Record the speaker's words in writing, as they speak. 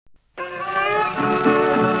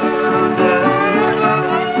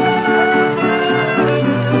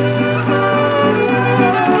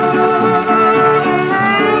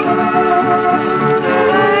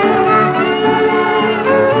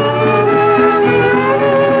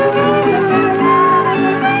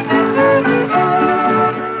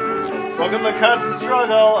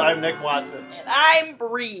Nick Watson. And I'm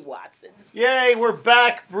Brie Watson. Yay, we're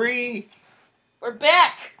back, Brie. We're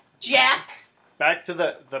back, Jack. Back to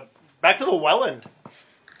the Welland.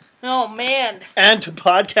 Oh, man. And to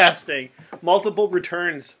podcasting. Multiple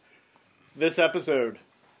returns this episode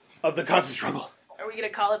of The Constant Struggle. Are we going to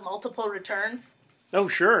call it multiple returns? Oh,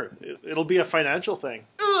 sure. It'll be a financial thing.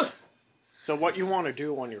 Ugh. So what you want to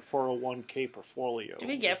do on your 401k portfolio. Do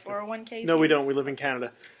we get 401ks? No, we don't. We live in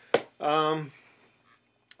Canada.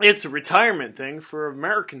 It's a retirement thing for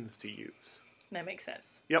Americans to use. That makes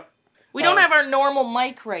sense. Yep. We don't have our normal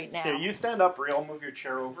mic right now. Yeah, you stand up, Ray. I'll move your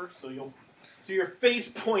chair over so your face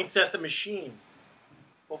points at the machine.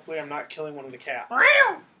 Hopefully I'm not killing one of the cats. Okay,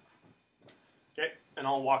 and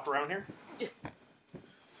I'll walk around here.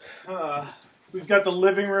 Yeah. We've got the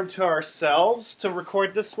living room to ourselves to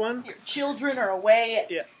record this one. Your children are away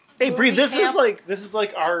at Hey, Bree, this camp. is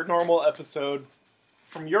like our normal episode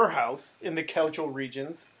from your house in the Xoxo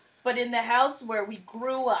regions. But in the house where we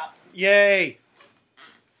grew up. Yay!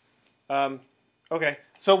 Okay,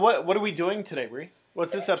 so what are we doing today, Brie?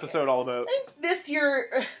 What's this episode all about? I think this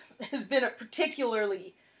year has been a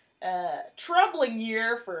particularly troubling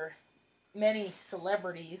year for many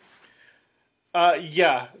celebrities.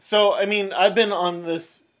 Yeah. So, I mean, I've been on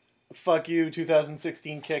this fuck you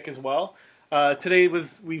 2016 kick as well. Today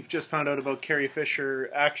we've just found out about Carrie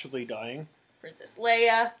Fisher actually dying. Princess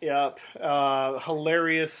Leia. Yep.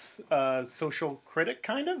 Hilarious social critic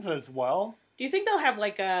kind of as well. Do you think they'll have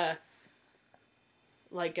like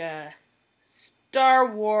a Star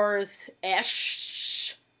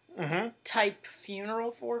Wars-esque type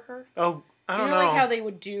funeral for her? Oh, I don't know. Like how they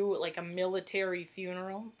would do like a military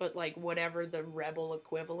funeral, but like whatever the rebel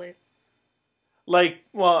equivalent. Like,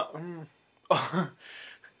 well,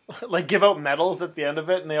 like give out medals at the end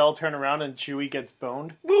of it, and they all turn around, and Chewie gets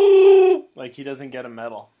boned. Like he doesn't get a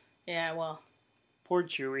medal. Yeah, well, poor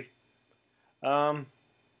Chewie. Yeah.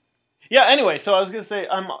 Anyway, so I was gonna say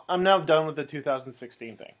I'm now done with the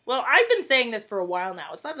 2016 thing. Well, I've been saying this for a while now.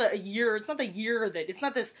 It's not a year. It's not the year that. It's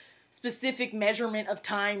not this specific measurement of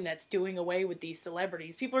time that's doing away with these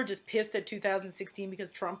celebrities. People are just pissed at 2016 because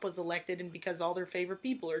Trump was elected and because all their favorite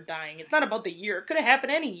people are dying. It's not about the year. It could have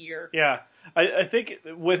happened any year. Yeah. I think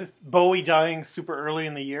with Bowie dying super early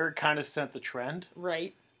in the year, it kind of set the trend.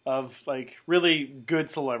 Right. Of, like, really good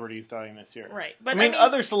celebrities dying this year. Right. But I mean,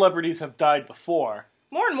 other celebrities have died before.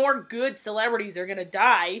 More and more good celebrities are going to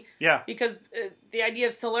die. Yeah. Because the idea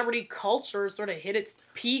of celebrity culture sort of hit its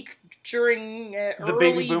peak during the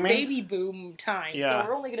early baby boom time. Yeah. So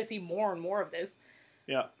we're only going to see more and more of this.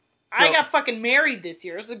 Yeah. I got fucking married this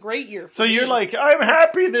year. It's a great year for me. You're like, I'm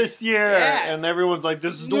happy this year. Yeah. And everyone's like,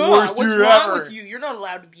 this is the worst year ever. What's wrong with you? You're not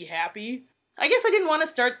allowed to be happy. I guess I didn't want to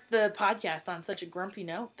start the podcast on such a grumpy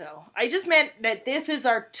note, though. I just meant that this is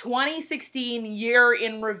our 2016 year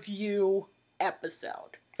in review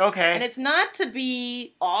episode. Okay. And it's not to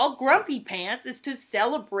be all grumpy pants. It's to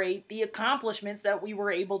celebrate the accomplishments that we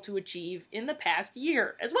were able to achieve in the past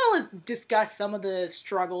year, as well as discuss some of the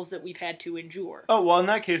struggles that we've had to endure. Oh, well, in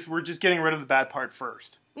that case, we're just getting rid of the bad part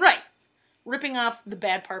first. Right. Ripping off the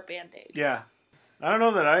bad part Band-Aid. Yeah. I don't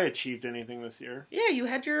know that I achieved anything this year. Yeah, you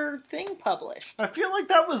had your thing published. I feel like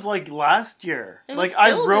that was like last year. Like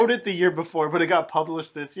I wrote it the year before, but it got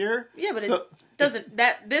published this year. Yeah, but it doesn't.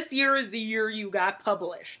 This year is the year you got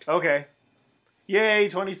published. Okay. Yay,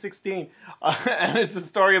 2016. And it's a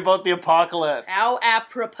story about the apocalypse. How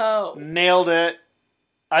apropos. Nailed it.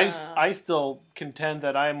 I still contend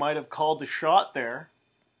that I might have called the shot there.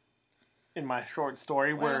 In my short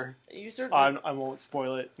story, where you certainly... I won't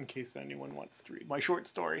spoil it in case anyone wants to read my short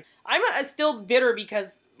story. I'm still bitter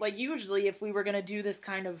because, like, usually if we were going to do this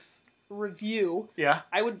kind of review, yeah,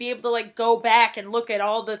 I would be able to, like, go back and look at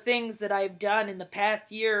all the things that I've done in the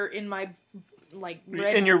past year in my, like,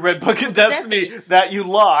 in your Red Book of Destiny that you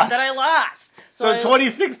lost. That I lost. So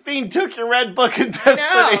 2016 took your Red Book of Destiny.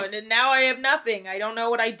 No, and now I have nothing. I don't know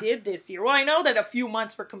what I did this year. Well, I know that a few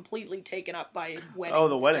months were completely taken up by weddings. Oh,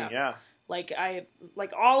 the wedding, stuff. Yeah. Like,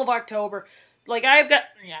 all of October, like, I've got,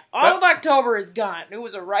 all of October is gone. It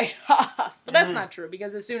was a write-off. But that's not true,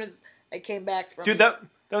 because as soon as I came back from... Dude, that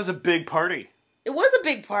was a big party. It was a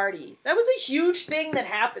big party. That was a huge thing that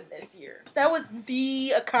happened this year. That was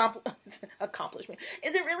the accomplishment.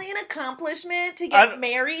 Is it really an accomplishment to get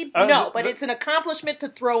married? No, but it's an accomplishment to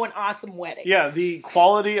throw an awesome wedding. Yeah, the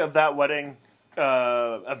quality of that wedding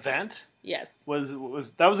event... Yes.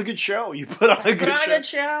 That was a good show. You put on a good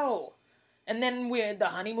show. And then the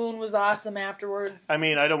honeymoon was awesome afterwards. I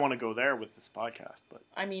mean, I don't want to go there with this podcast, but...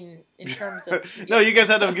 I mean, in terms of... No, you guys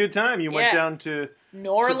had a good time. You went down to... New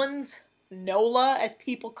Orleans, NOLA, as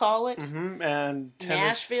people call it. Mm-hmm, and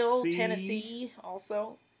Nashville, Tennessee,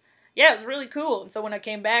 also. Yeah, it was really cool. And so when I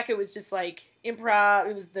came back, it was just like improv.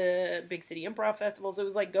 It was the Big City Improv Festival. So it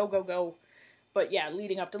was like go, go, go. But yeah,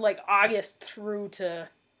 leading up to like August through to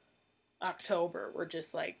October, we're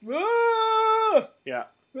just like, Ah! Yeah.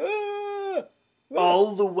 Ah!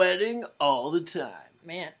 All the wedding, all the time.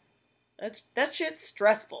 man, that shit's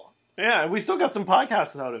stressful. Yeah, we still got some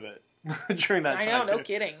podcasts out of it during that time. I know, no too.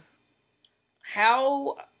 kidding.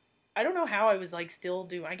 I don't know how I was like still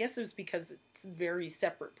doing. I guess it was because it's a very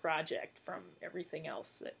separate project from everything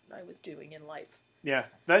else that I was doing in life. Yeah,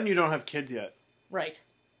 then you don't have kids yet. Right.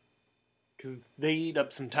 Because they eat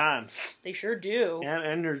up some time. They sure do. And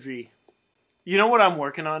energy. You know what I'm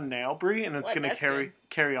working on now, Brie? And it's What? going to That's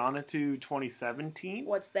carry on into 2017?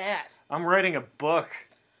 What's that? I'm writing a book.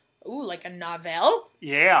 Ooh, like a novel?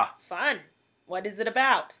 Yeah. Fun. What is it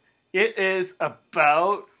about? It is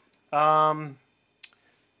about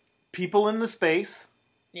people in the space.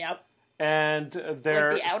 Yep. And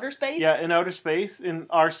they're... Like the outer space? Yeah, in outer space, in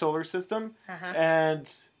our solar system. Uh-huh. And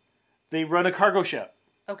they run a cargo ship.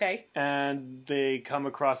 Okay. And they come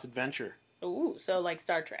across adventure. Ooh, so like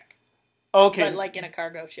Star Trek. Okay. But like in a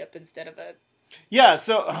cargo ship instead of a Yeah,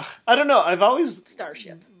 so, I don't know. I've always...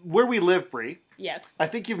 starship. Where we live, Brie, Yes. I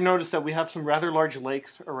think you've noticed that we have some rather large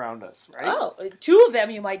lakes around us, right? Oh, two of them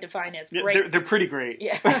you might define as Yeah, great. they're pretty great.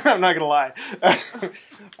 Yeah. I'm not going to lie.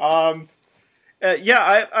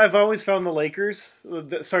 I've always found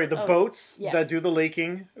the boats yes. that do the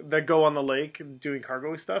laking, that go on the lake doing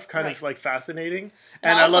cargo stuff, kind of like fascinating.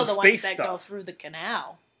 And I also love the space ones that go stuff. through the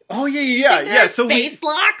canal. Oh, yeah. So space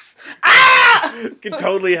locks? Ah! we could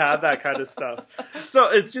totally have that kind of stuff. So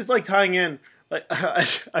it's just like tying in. Like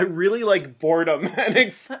I really like boredom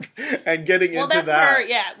and getting into that's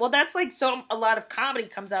that. Well, that's like a lot of comedy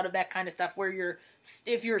comes out of that kind of stuff where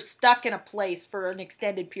if you're stuck in a place for an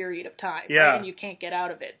extended period of time, right, and you can't get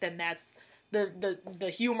out of it, then that's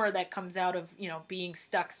the humor that comes out of being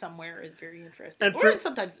stuck somewhere is very interesting. And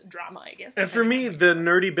sometimes drama, I guess. And for me, the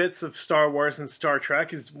nerdy bits of Star Wars and Star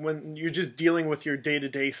Trek is when you're just dealing with your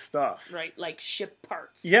day-to-day stuff. Right, like ship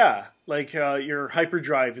parts. Yeah, like your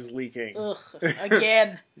hyperdrive is leaking. Ugh,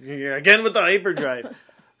 again. Yeah, again with the hyperdrive.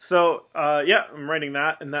 So, I'm writing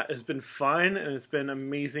that, and that has been fun, and it's been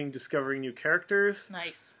amazing discovering new characters.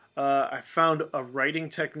 Nice. I found a writing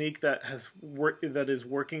technique that is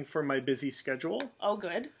working for my busy schedule. Oh,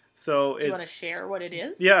 good. So do you want to share what it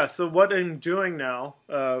is? Yeah, so what I'm doing now,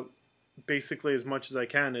 basically as much as I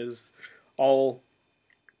can, is I'll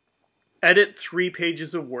edit 3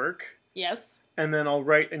 pages of work. Yes. And then I'll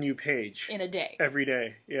write a new page. In a day. Every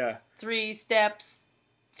day, yeah. 3 steps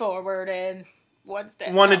forward and 1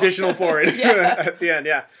 step. One additional forward at the end,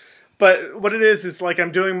 yeah. But what it is like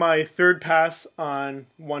I'm doing my 3rd pass on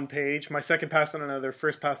 1 page, my 2nd pass on another,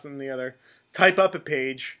 1st pass on the other, type up a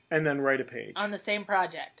page, and then write a page. On the same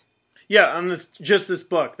project? Yeah, on just this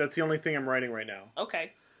book. That's the only thing I'm writing right now.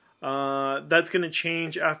 Okay. That's going to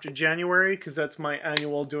change after January, because that's my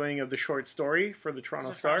annual doing of the short story for the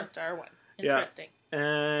Toronto Star. Toronto Star one. Interesting. Yeah.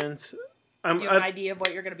 And do you have an idea of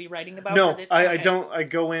what you're going to be writing about? No, for this? I don't. I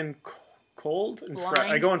go in cold and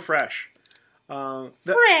I go in fresh.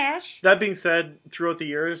 Fresh. That being said, throughout the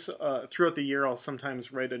year, I'll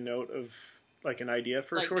sometimes write a note of like an idea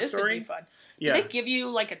for a short story. Would be fun. Yeah. Do they give you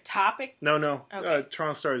like a topic? No. Okay.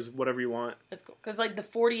 Toronto Star is whatever you want. That's cool. Because like the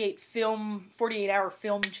 48-hour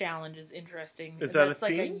film challenge is interesting. Is that that's a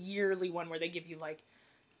theme? like a yearly one where they give you like,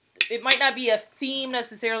 it might not be a theme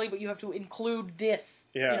necessarily, but you have to include this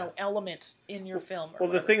element in your film. Well,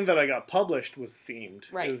 the thing that I got published was themed.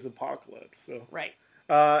 Right. It was Apocalypse. So. Right.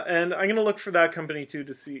 And I'm going to look for that company, too,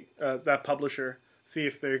 to see, that publisher, see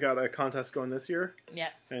if they got a contest going this year.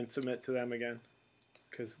 Yes. And submit to them again.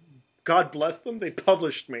 Because, God bless them, they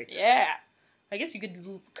published me. Yeah. I guess you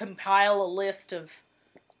could compile a list of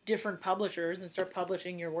different publishers and start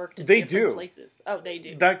publishing your work to different places. Oh, they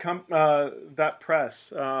do. That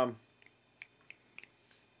press.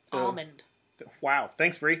 Almond. Wow,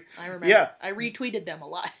 thanks, Brie. I remember. Yeah. I retweeted them a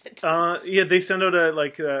lot. They send out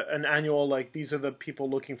an annual, these are the people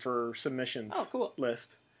looking for submissions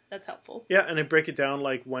list. That's helpful. Yeah, and they break it down,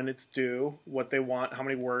 when it's due, what they want, how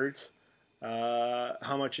many words,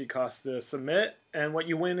 how much it costs to submit, and what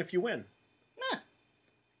you win if you win. Huh.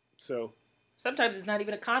 So. Sometimes it's not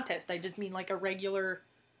even a contest. I just mean like a regular,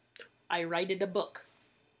 I writed a book.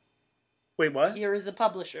 Wait, what? Here is a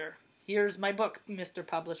publisher. Here's my book, Mr.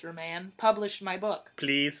 Publisher Man. Publish my book.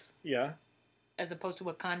 Please. Yeah. As opposed to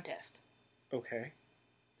a contest. Okay.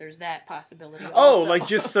 There's that possibility also. also.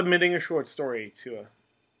 Just submitting a short story to a...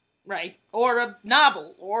 Right. Or a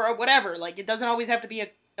novel. Or a whatever. It doesn't always have to be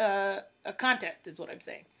a contest, is what I'm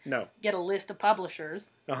saying. No. Get a list of publishers.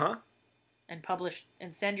 Uh-huh. and publish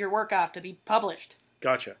and send your work off to be published.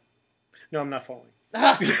 Gotcha. No, I'm not following.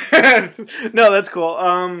 No, that's cool.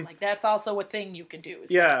 Like, that's also a thing you can do.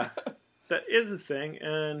 Yeah, that is a thing,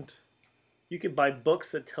 and you can buy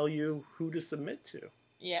books that tell you who to submit to.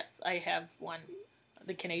 Yes, I have one.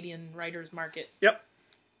 The Canadian Writers Market. Yep.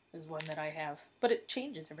 Is one that I have. But it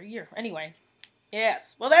changes every year. Anyway.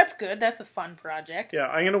 Yes. Well, that's good. That's a fun project. Yeah,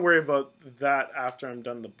 I'm going to worry about that after I'm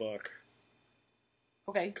done the book.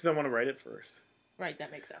 Okay. Because I want to write it first. Right,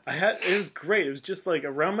 that makes sense. It was great. It was just like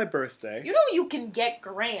around my birthday. You know you can get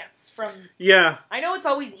grants from... Yeah. I know it's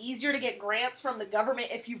always easier to get grants from the government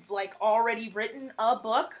if you've, like, already written a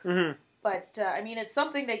book. Mm-hmm. But, I mean, it's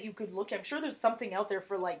something that you could look at. I'm sure there's something out there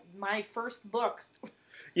for, like, my first book.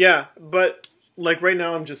 Yeah, but, like, right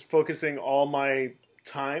now I'm just focusing all my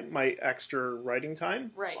time, my extra writing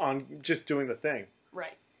time, right. on just doing the thing.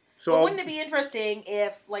 Right. So but wouldn't it be interesting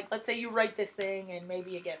if, like, let's say you write this thing and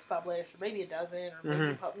maybe it gets published, or maybe it doesn't, or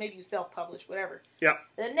maybe, maybe you self-publish, whatever. Yeah.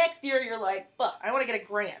 And then next year you're like, but I want to get a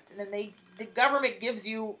grant. And then the government gives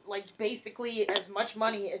you, like, basically as much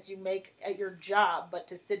money as you make at your job, but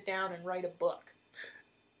to sit down and write a book.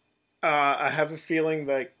 I have a feeling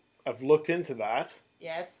that I've looked into that.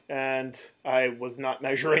 Yes. And I was not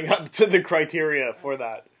measuring up to the criteria for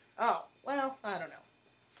that. Oh, well, I don't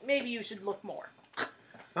know. Maybe you should look more.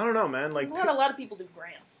 I don't know, man. Like, a lot of people do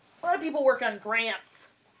grants. A lot of people work on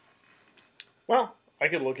grants. Well, I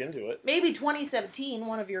could look into it. Maybe 2017,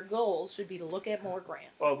 one of your goals should be to look at more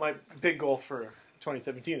grants. Well, my big goal for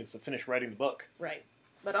 2017 is to finish writing the book. Right.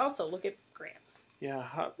 But also look at grants.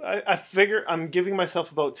 Yeah, I figure I'm giving myself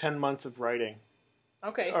about 10 months of writing.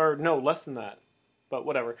 Okay. Or no, less than that. But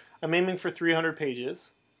whatever. I'm aiming for 300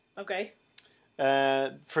 pages. Okay.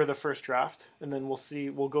 For the first draft, and then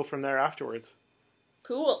we'll go from there afterwards.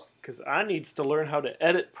 Cool. Because I needs to learn how to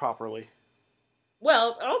edit properly.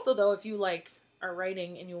 Well, also though, if you like are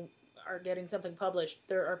writing and you are getting something published,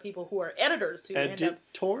 there are people who are editors who end up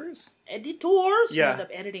who end up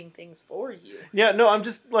editing things for you. Yeah, no, I'm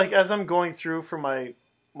just like as I'm going through for my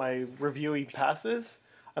reviewing passes,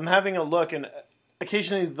 I'm having a look, and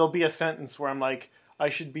occasionally there'll be a sentence where I'm like, I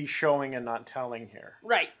should be showing and not telling here.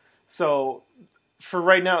 Right. So for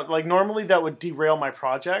right now, like normally that would derail my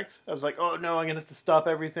project. I was like, oh no, I'm going to have to stop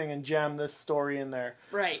everything and jam this story in there.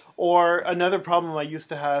 Right. Or another problem I used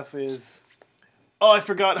to have is, oh, I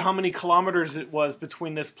forgot how many kilometers it was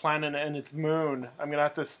between this planet and its moon. I'm going to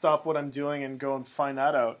have to stop what I'm doing and go and find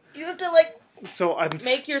that out. You have to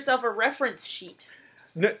make yourself a reference sheet.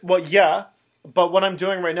 Well, yeah. But what I'm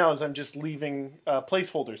doing right now is I'm just leaving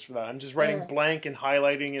placeholders for that. I'm just writing blank and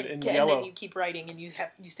highlighting it in yellow. And then you keep writing, and you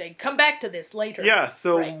say, "Come back to this later." Yeah.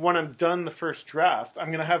 So when I'm done the first draft,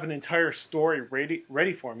 I'm gonna have an entire story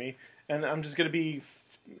ready for me, and I'm just gonna be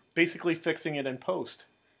basically fixing it in post.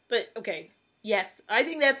 But okay, yes, I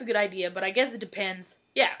think that's a good idea. But I guess it depends.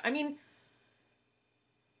 Yeah, I mean,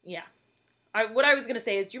 yeah. What I was gonna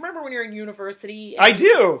say is, do you remember when you were in university? I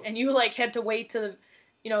do. And you had to wait to.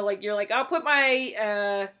 You're like, I'll put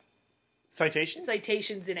my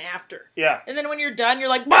citations in after. Yeah. And then when you're done, you're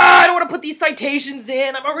like, I don't want to put these citations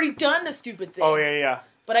in. I've already done the stupid thing. Oh, yeah.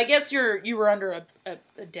 But I guess you were under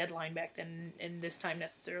a deadline back then, and this time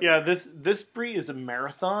necessarily. Yeah, this Brie is a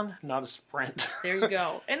marathon, not a sprint. There you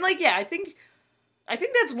go. And I think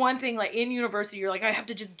that's one thing, like, in university, you're like, I have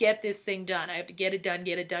to just get this thing done. I have to get it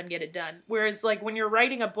done. Whereas, like, when you're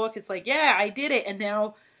writing a book, it's like, yeah, I did it, and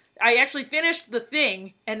now I actually finished the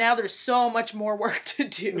thing, and now there's so much more work to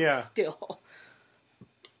do still.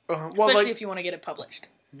 Especially if you want to get it published.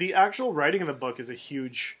 The actual writing of the book is a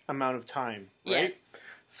huge amount of time, right? Yes.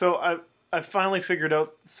 So I finally figured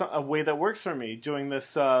out a way that works for me, doing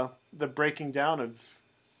this, the breaking down of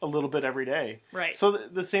a little bit every day. Right. So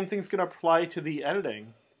the same thing's going to apply to the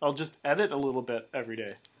editing. I'll just edit a little bit every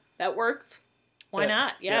day. That works. Why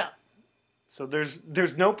not? Yeah. So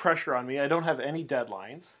there's no pressure on me. I don't have any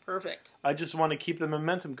deadlines. Perfect. I just want to keep the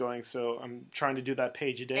momentum going, so I'm trying to do that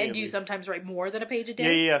page a day. And do you sometimes write more than a page a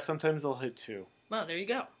day? Yeah. Sometimes I'll hit 2. Well, there you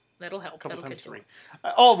go. That'll help. A couple That'll times 3.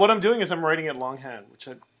 What I'm doing is I'm writing it longhand, which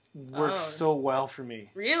works so well for me.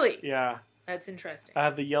 Really? Yeah. That's interesting. I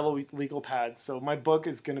have the yellow legal pads, so my book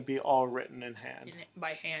is going to be all written in hand.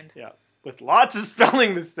 By hand. Yeah. With lots of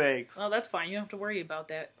spelling mistakes. Well, that's fine. You don't have to worry about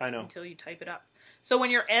that. I know. Until you type it up. So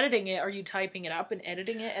when you're editing it, are you typing it up and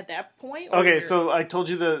editing it at that point? Okay, so I told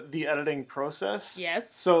you the editing process.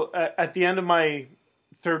 Yes. So at the end of my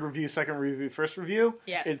third review, second review, first review,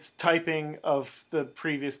 it's typing of the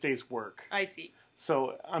previous day's work. I see.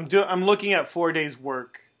 So I'm looking at 4 days'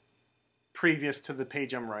 work previous to the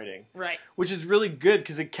page I'm writing. Right. Which is really good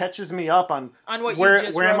because it catches me up on what where you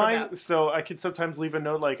just where wrote am I. about. So I could sometimes leave a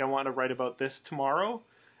note like I want to write about this tomorrow,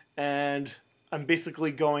 and I'm basically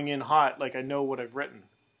going in hot. Like I know what I've written.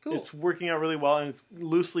 Cool. It's working out really well, and it's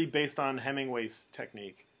loosely based on Hemingway's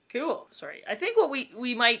technique. Cool. Sorry. I think what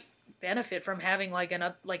we might benefit from having like an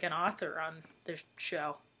author on this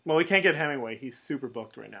show. Well, we can't get Hemingway. He's super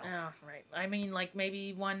booked right now. Oh, right. I mean, like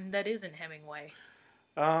maybe one that isn't Hemingway.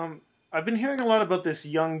 I've been hearing a lot about this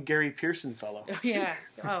young Gary Pearson fellow. Oh, yeah.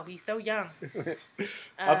 Oh, he's so young.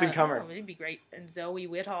 Up and comer. Oh, it'd be great. And Zoe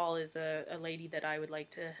Whitall is a lady that I would like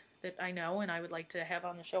to, that I know and I would like to have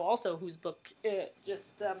on the show also, whose book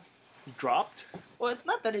just... dropped? Well, it's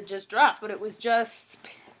not that it just dropped, but it was just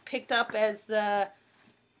picked up as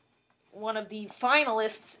one of the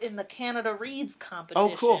finalists in the Canada Reads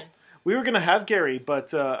competition. Oh, cool. We were going to have Gary,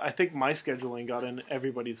 but I think my scheduling got in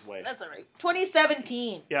everybody's way. That's all right.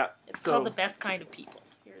 2017. Yeah. It's called The Best Kind of People.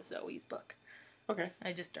 Here's Zoe's book. Okay.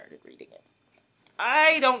 I just started reading it.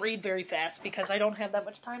 I don't read very fast because I don't have that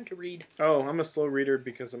much time to read. Oh, I'm a slow reader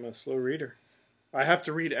because I'm a slow reader. I have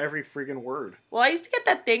to read every friggin' word. Well, I used to get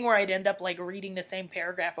that thing where I'd end up like reading the same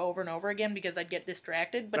paragraph over and over again because I'd get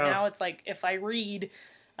distracted. But now it's like if I read,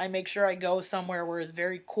 I make sure I go somewhere where it's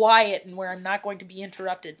very quiet and where I'm not going to be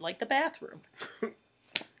interrupted, like the bathroom.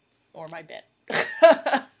 Or my bed.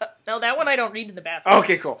 No, that one I don't read in the bathroom.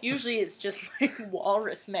 Okay, cool. Usually it's just my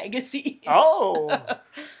Walrus magazine. Oh!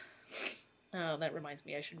 Oh, that reminds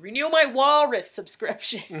me, I should renew my Walrus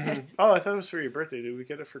subscription. Mm-hmm. Oh, I thought it was for your birthday. Did we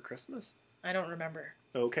get it for Christmas? I don't remember.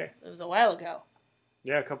 Okay. It was a while ago.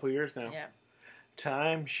 Yeah, a couple of years now. Yeah.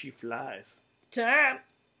 Time she flies. Time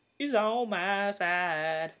is on my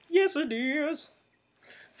side. Yes, it is.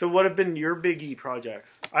 So what have been your Big E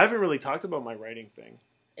projects? I haven't really talked about my writing thing.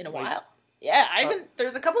 In a while. Yeah, I haven't.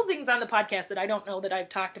 There's a couple things on the podcast that I don't know that I've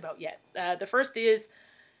talked about yet. The first is,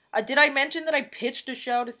 did I mention that I pitched a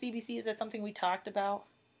show to CBC? Is that something we talked about?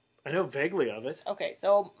 I know vaguely of it. Okay,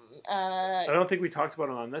 so... I don't think we talked about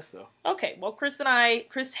it on this, though. Okay, well, Chris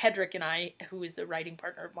Hedrick and I, who is a writing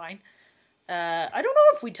partner of mine, I don't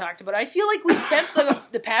know if we talked about it. I feel like we spent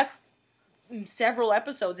the past several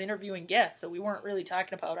episodes interviewing guests, so we weren't really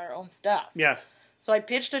talking about our own stuff. Yes. So I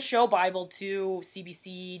pitched a show Bible to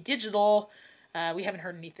CBC Digital. We haven't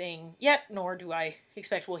heard anything yet, nor do I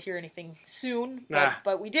expect we'll hear anything soon.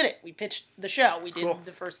 But we did it. We pitched the show. We did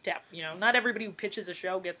the first step. You know, not everybody who pitches a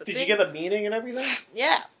show gets a thing. Did you get a meeting and everything?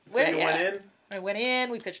 Yeah. So you went in? I went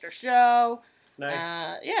in. We pitched our show.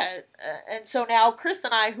 Nice. And so now Chris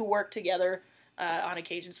and I, who work together on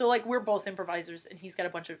occasion, so like we're both improvisers, and he's got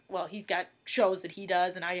he's got shows that he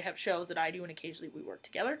does, and I have shows that I do, and occasionally we work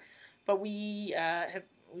together. But we've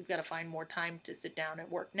got to find more time to sit down and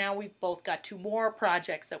work. Now we've both got 2 more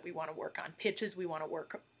projects that we want to work on, pitches we want to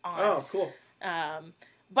work on. Oh, cool.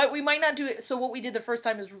 But we might not do it. So what we did the first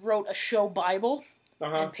time is wrote a show Bible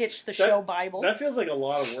and pitched the show Bible. That feels like a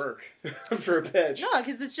lot of work for a pitch. No,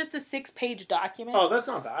 because it's just a 6-page document. Oh, that's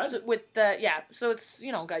not bad. So it's,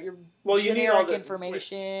 got your generic you need all the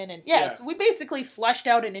information. And so we basically fleshed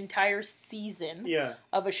out an entire season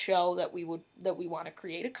of a show that we want to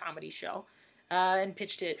create, a comedy show. And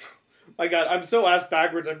pitched it. My God, I'm so ass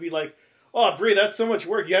backwards. I'd be like, "Oh, Brie, that's so much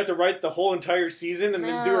work. You had to write the whole entire season and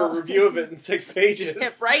then do a review of it in 6 pages."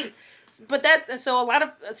 Yeah, right. But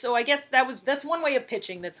so I guess that's one way of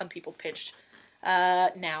pitching that some people pitched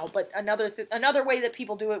now. But another way that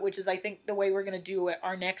people do it, which is I think the way we're going to do it,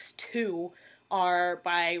 our next 2 are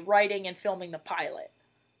by writing and filming the pilot.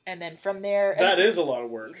 And then from there... That is a lot of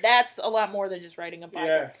work. That's a lot more than just writing a Bible.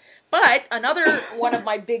 Yeah. But another one of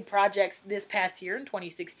my big projects this past year in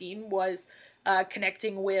 2016 was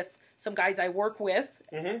connecting with some guys I work with.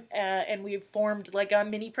 Mm-hmm. And we've formed like a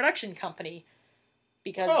mini production company.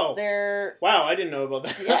 Because they're... Wow, I didn't know about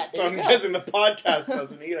that. Yeah, so I'm guessing the podcast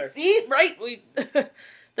doesn't either. See, right?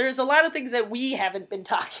 There's a lot of things that we haven't been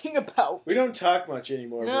talking about. We don't talk much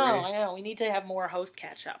anymore, No, Brie. I know. We need to have more host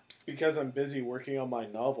catch-ups. Because I'm busy working on my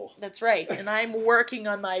novel. That's right. And I'm working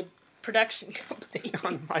on my production company.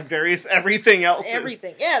 On my various everything else.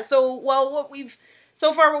 Everything. Yeah, so, what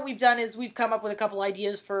we've done is we've come up with a couple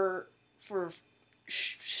ideas for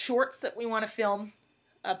shorts that we want to film,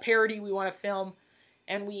 a parody we want to film,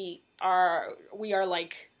 and we are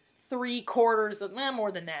like 3/4 of,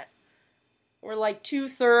 more than that. We're like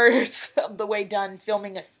 2/3 of the way done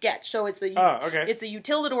filming a sketch. So it's a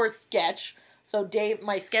Utilidor sketch. So Dave,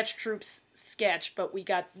 my sketch troupe's sketch, but we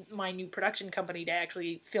got my new production company to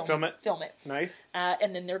actually film it. Nice.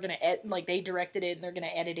 And then they're gonna they directed it and they're gonna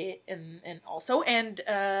edit it and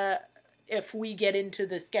if we get into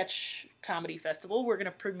the sketch comedy festival, we're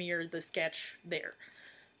gonna premiere the sketch there.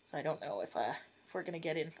 So I don't know if we're gonna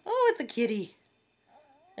get in. Oh, it's a kitty.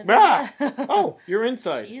 Oh, you're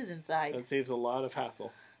inside. She is inside. That saves a lot of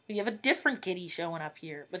hassle. We have a different kitty showing up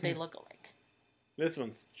here, but they look alike. This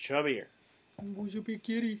one's chubbier. Who's a big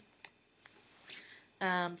kitty?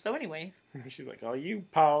 So anyway. She's like, oh, you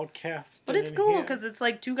podcast. But it's cool because it's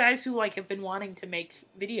like two guys who like have been wanting to make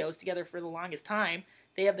videos together for the longest time.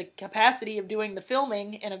 They have the capacity of doing the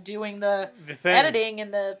filming and of doing the editing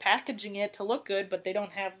and the packaging it to look good, but they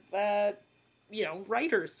don't have,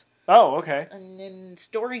 writers. Oh, okay. And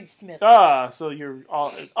story smiths. So you're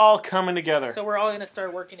all coming together. So we're all going to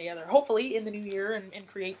start working together, hopefully in the new year, and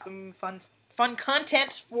create some fun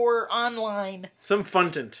content for online. Some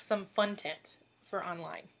funtent. Some funtent for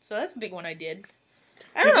online. So that's a big one I did.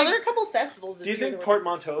 I don't know. There are a couple of festivals this year. Do you think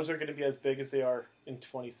portmanteaus are going to be as big as they are in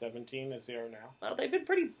 2017 as they are now? Well, they've been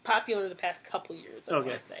pretty popular the past couple years.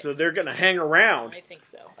 Okay, so they're going to hang around. I think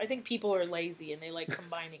so. I think people are lazy and they like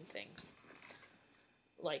combining things.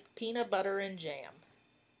 Like peanut butter and jam.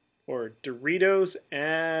 Or Doritos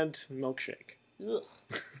and milkshake. Ugh.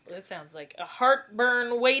 That sounds like a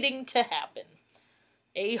heartburn waiting to happen.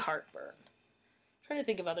 A heartburn. I'm trying to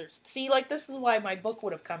think of others. See, like, this is why my book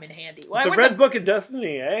would have come in handy. Well, the Red Book of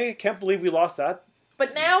Destiny, eh? Can't believe we lost that.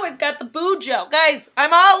 But now we've got the Bujo. Guys,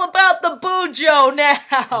 I'm all about the Bujo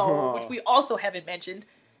now! Which we also haven't mentioned.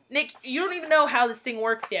 Nick, you don't even know how this thing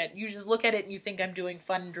works yet. You just look at it and you think I'm doing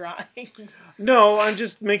fun drawings. No, I'm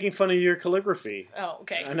just making fun of your calligraphy. Oh,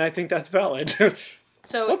 okay. And I think that's valid.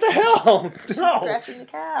 So what the hell? No. Scratching the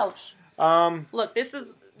couch. Look, this is...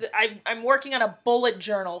 I'm working on a bullet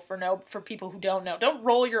journal for people who don't know. Don't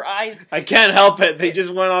roll your eyes. I can't help it. They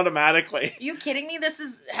just went automatically. Are you kidding me? This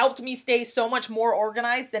has helped me stay so much more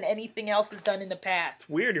organized than anything else has done in the past. It's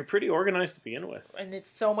weird. You're pretty organized to begin with. And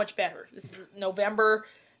it's so much better. This is November.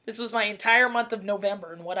 This was my entire month of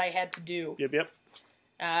November and what I had to do. Yep.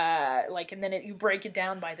 And then you break it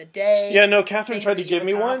down by the day. Yeah, no, Catherine tried to give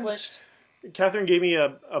me one. Catherine gave me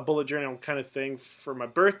a bullet journal kind of thing for my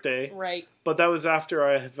birthday. Right. But that was after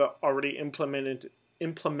I have already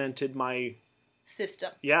implemented my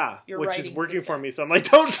system. Yeah, Your which is working system. for me. So I'm like,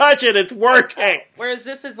 don't touch it, it's working. Whereas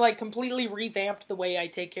this is like completely revamped the way I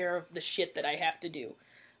take care of the shit that I have to do.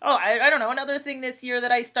 Oh, I don't know. Another thing this year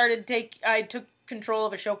that I took control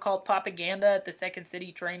of a show called Propaganda at the Second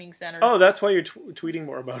City Training Center. Oh, that's why you're tweeting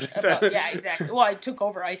more about it. Yeah, exactly. Well, I took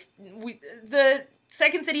over. The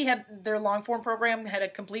Second City had their long form program had a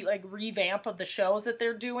complete revamp of the shows that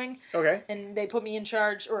they're doing. Okay. And they put me in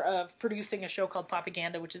charge of producing a show called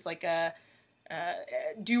Propaganda, which is like a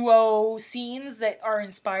duo scenes that are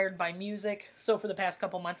inspired by music. So for the past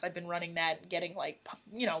couple months, I've been running that, getting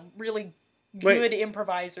really good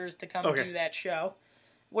improvisers to come do that show.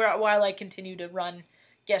 While I continue to run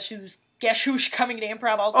Guess Who's Coming to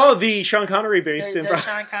Improv also. Oh, the Sean Connery based improv. The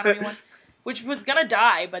Sean Connery one, which was gonna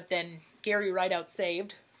die, but then Gary Rideout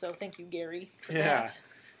saved. So thank you, Gary, for that.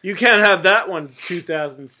 You can't have that one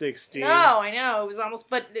 2016. No, I know. It was almost,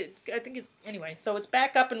 but anyway, so it's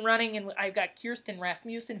back up and running, and I've got Kirsten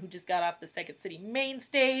Rasmussen, who just got off the Second City main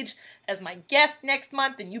stage, as my guest next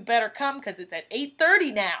month, and you better come, because it's at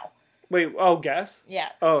 8:30 now. Wait, guess? Yeah.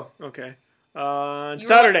 Oh, okay.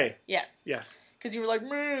 Saturday. Yes. Because you were like,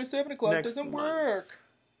 7 o'clock doesn't work.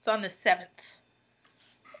 It's on the 7th.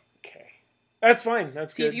 Okay. That's fine.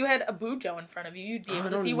 That's good. See, if you had a Bujo in front of you, you'd be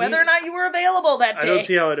able to see whether or not you were available that day. I don't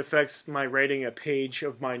see how it affects my writing a page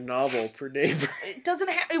of my novel per day. It doesn't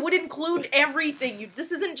it would include everything.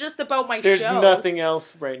 This isn't just about my There's shows. nothing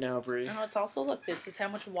else right now, Brie. No, it's also, look, this is how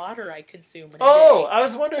much water I consume in a day. I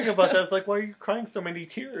was wondering about that. I was like, why are you crying so many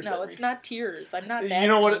tears? No, it's not tears. I'm not that You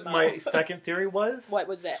know what emo. my second theory was? What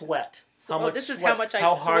was that? Sweat. This is how much I How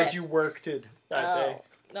sweat. hard you worked that day.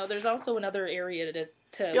 No, there's also another area to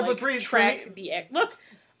but Brie, track the... Look,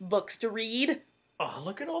 books to read. Oh,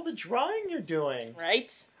 look at all the drawing you're doing.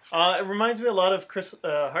 Right? It reminds me a lot of Chris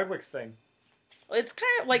Hardwick's thing. It's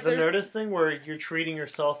kind of like the Nerdist thing where you're treating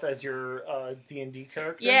yourself as your D&D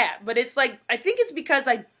character. Yeah, but it's like, I think it's because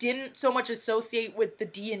I didn't so much associate with the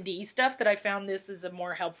D&D stuff that I found this is a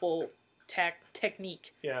more helpful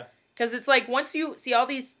technique. Yeah. Because it's like, once you see all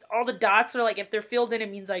the dots are like, if they're filled in,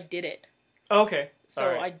 it means I did it. Okay.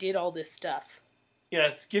 So I did all this stuff. Yeah,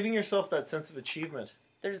 it's giving yourself that sense of achievement.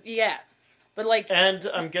 But like... And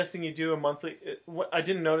I'm guessing you do a monthly... I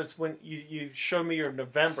didn't notice when you showed me your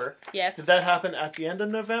November. Yes. Did that happen at the end of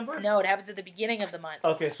November? No, it happens at the beginning of the month.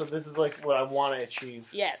 Okay, so this is like what I want to achieve.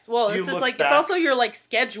 Yes. Well, this is like... Back? It's also your like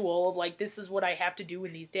schedule of like, this is what I have to do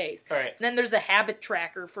in these days. All right. And then there's a habit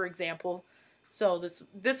tracker, for example. So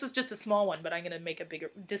this was just a small one, but I'm going to make a bigger...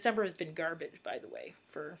 December has been garbage, by the way,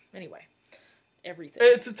 anyway. everything.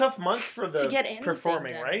 It's a tough month for the to get anything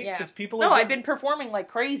performing, done. right? Yeah. Because people. No, I've been performing like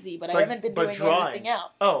crazy, but I haven't been doing anything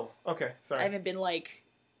else. Oh, okay, sorry. I haven't been like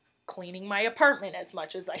cleaning my apartment as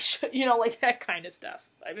much as I should, you know, like that kind of stuff.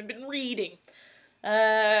 I haven't been reading.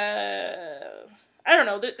 I don't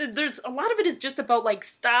know. There's a lot of it is just about like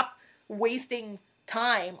stop wasting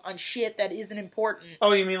time on shit that isn't important.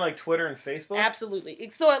 Oh, you mean like Twitter and Facebook? Absolutely.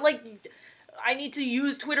 So like, I need to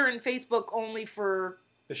use Twitter and Facebook only for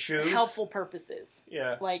the shoes, helpful purposes.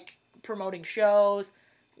 Yeah, like promoting shows,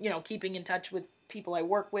 you know, keeping in touch with people I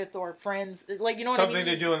work with or friends, like, you know what I mean?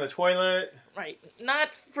 Something to do in the toilet. Right.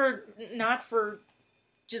 Not for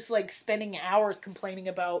just like spending hours complaining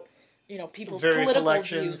about, you know, people's various political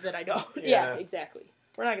elections. Views that I don't. Yeah. Yeah, exactly.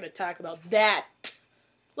 We're not going to talk about that.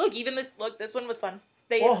 Look, this one was fun.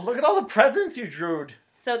 Look at all the presents you drew.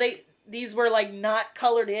 So these were like not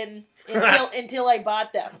colored in until I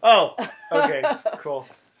bought them. Oh, okay, cool.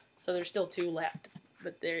 So there's still 2 left,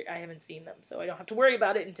 but I haven't seen them, so I don't have to worry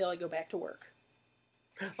about it until I go back to work.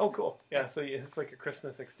 Oh, cool. Yeah, so it's like a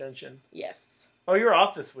Christmas extension. Yes. Oh, you're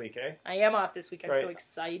off this week, eh? I am off this week. I'm Right. so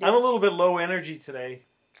excited. I'm a little bit low energy today.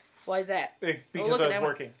 Why is that? Because I was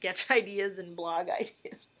working. Sketch ideas and blog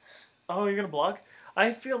ideas. Oh, you're going to blog?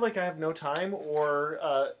 I feel like I have no time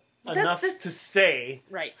or enough to say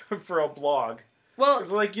right. for a blog. Well,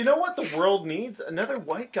 it's like, you know what the world needs? Another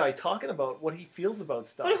white guy talking about what he feels about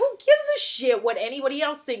stuff. But who gives a shit what anybody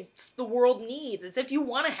else thinks the world needs? It's if you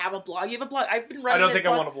want to have a blog, you have a blog. I've been running I don't think I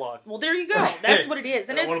want a blog. Well, there you go. That's what it is.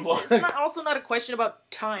 And it's also not a question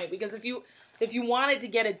about time, because if you wanted to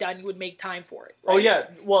get it done, you would make time for it. Right? Oh, yeah.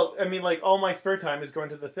 Well, I mean, like, all my spare time is going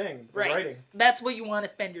to the thing, the writing. That's what you want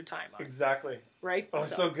to spend your time on. Exactly. Right? Oh,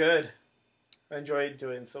 so good. I enjoy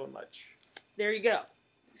doing so much. There you go.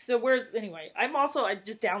 So I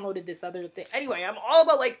just downloaded this other thing. Anyway, I'm all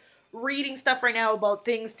about like reading stuff right now about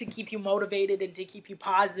things to keep you motivated and to keep you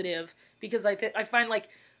positive, because I find like,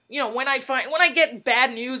 you know, when I get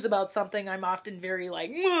bad news about something, I'm often very like,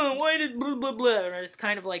 why did blah blah blah, and it's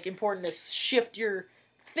kind of like important to shift your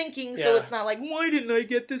thinking so it's not like, why didn't I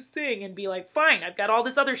get this thing, and be like, fine, I've got all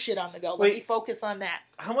this other shit on the go. Let me focus on that.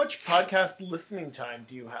 How much podcast listening time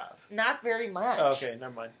do you have? Not very much. Oh, okay,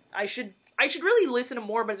 never mind. I should really listen to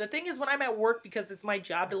more, but the thing is, when I'm at work, because it's my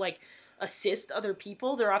job to like assist other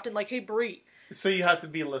people, they're often like, hey, Brie. So you have to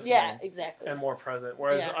be listening. Yeah, exactly. And more present,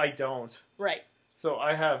 whereas I don't. Right. So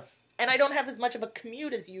I have... And I don't have as much of a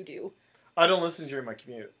commute as you do. I don't listen during my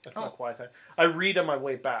commute. That's my quiet time. I read on my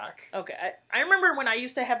way back. Okay. I remember when I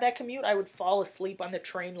used to have that commute, I would fall asleep on the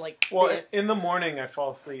train like this. In the morning, I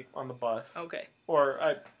fall asleep on the bus. Okay. Or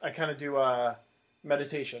I kind of do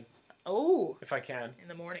meditation. Oh. If I can. In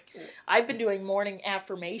the morning. I've been doing morning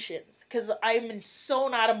affirmations because I'm so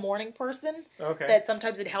not a morning person. Okay. That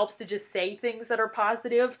sometimes it helps to just say things that are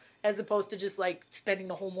positive as opposed to just like spending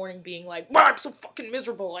the whole morning being like, I'm so fucking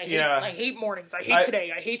miserable. I hate mornings. I hate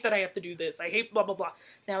today. I hate that I have to do this. I hate blah, blah, blah.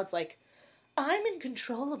 Now it's like, I'm in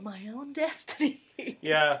control of my own destiny.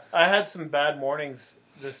 Yeah. I had some bad mornings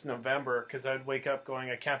this November because I'd wake up going,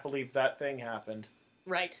 I can't believe that thing happened.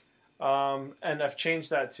 Right. And I've changed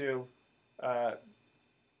that to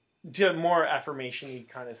more affirmation-y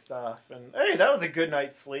kind of stuff. And hey, that was a good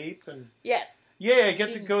night's sleep. And yes. Yeah, I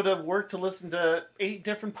get to go to work to listen to 8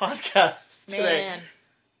 different podcasts today. Man.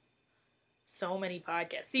 So many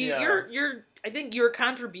podcasts. See, I think your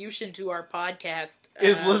contribution to our podcast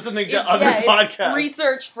is listening to other podcasts.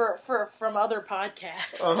 Research from other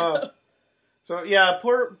podcasts. Uh-huh. So yeah,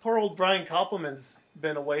 poor old Brian Koppelman's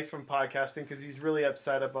been away from podcasting because he's really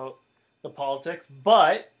upset about the politics,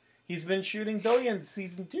 but he's been shooting Billions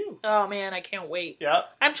season 2. Oh man, I can't wait. Yeah.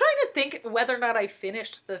 I'm trying to think whether or not I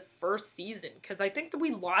finished the first season, because I think that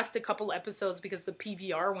we lost a couple episodes because the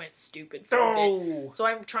PVR went stupid for a bit. So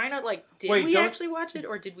I'm trying to did we actually watch it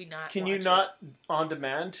or did we not? Can you not on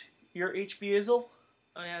demand your HBIzzle?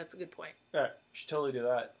 Oh yeah, that's a good point. Yeah, you should totally do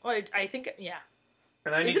that. Well, I think yeah.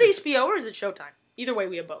 And is it HBO or is it Showtime? Either way,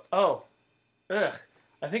 we have both. Oh, ugh.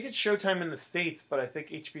 I think it's Showtime in the States, but I think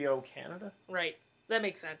HBO Canada. Right. That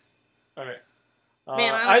makes sense. Okay.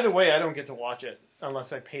 Man, either way, I don't get to watch it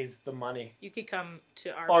unless I pay the money. You could come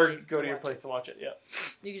to our place. Or go to your place to watch it, yeah.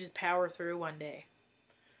 You could just power through one day.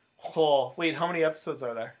 Oh, wait, how many episodes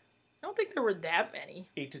are there? I don't think there were that many.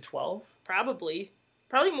 8 to 12? Probably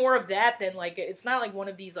more of that than it's not like one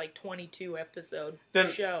of these 22 episode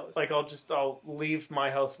shows. I'll leave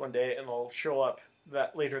my house one day and I'll show up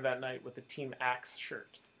later that night with a Team Axe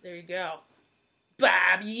shirt. There you go.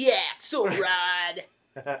 Bob Yaxel Rod.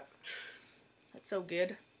 That's so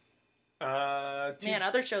good. Man,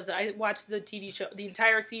 other shows. I watched the TV show, the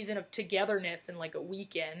entire season of Togetherness in a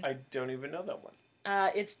weekend. I don't even know that one.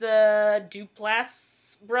 It's the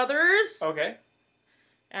Duplass brothers. Okay.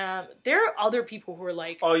 There are other people who are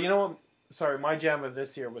like... Oh, you know what? Sorry, my jam of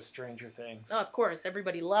this year was Stranger Things. Oh, of course.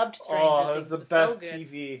 Everybody loved Stranger Things. Oh, it was the best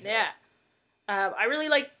TV. Yeah. I really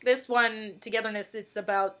like this one, Togetherness. It's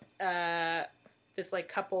about this like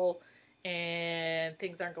couple, and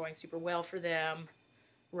things aren't going super well for them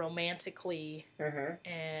romantically. Mm-hmm.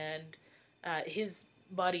 And his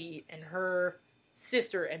buddy and her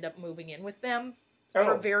sister end up moving in with them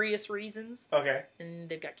for various reasons. Okay. And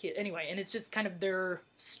they've got kids. Anyway, and it's just kind of their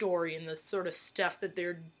story and the sort of stuff that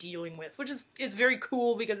they're dealing with, which is very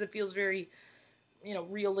cool because it feels very,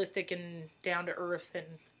 realistic and down to earth and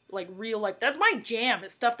like real life. That's my jam.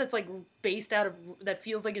 It's stuff that's like based out of, that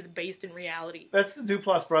feels like it's based in reality. That's the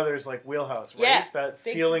Duplass brothers like wheelhouse, right? Yeah. That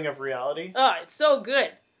feeling of reality. Oh, it's so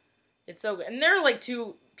good. It's so good. And they're like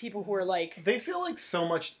two people who are like... They feel like so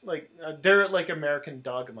much, like, they're like American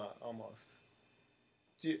Dogma, almost.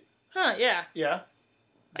 Yeah. Yeah?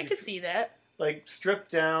 I could see that. Like,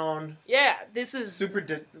 stripped down. Yeah, this is...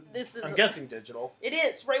 I'm guessing digital. It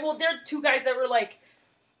is, right? Well, they're two guys that were like,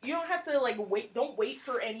 you don't have to, like, wait. Don't wait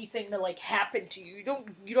for anything to, like, happen to you.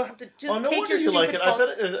 You don't have to just take your stupid like it. phone.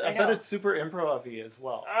 I bet it's super improv-y as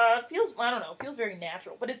well. It feels, I don't know, it feels very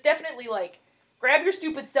natural. But it's definitely, like, grab your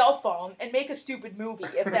stupid cell phone and make a stupid movie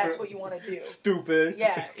if that's what you want to do. Stupid.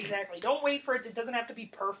 Yeah, exactly. Don't wait for it. It doesn't have to be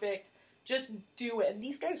perfect. Just do it. And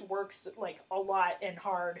these guys work, like, a lot and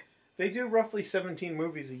hard. They do roughly 17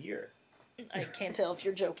 movies a year. I can't tell if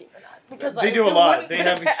you're joking or not. Because they do a lot. They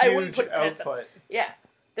have a huge output. Yeah.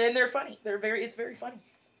 Then they're funny. It's very funny.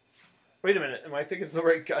 Wait a minute. Am I thinking it's the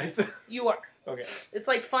right guys? You are. Okay. It's,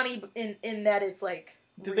 like, funny in that it's, like,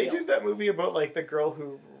 Did real. they do that movie about, like, the girl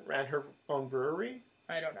who ran her own brewery?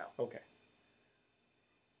 I don't know. Okay.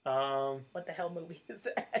 What the hell movie is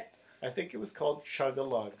that? I think it was called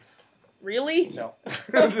Chug-a-Lugs. Really? No.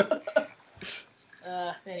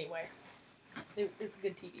 Anyway. It's a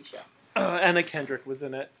good TV show. Anna Kendrick was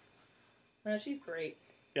in it. She's great.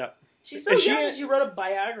 Yeah. She's so young. She wrote a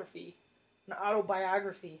biography. An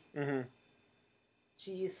autobiography. Mm-hmm.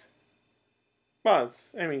 Jeez. Well,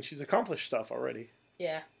 she's accomplished stuff already.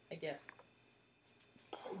 Yeah, I guess.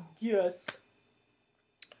 Yes.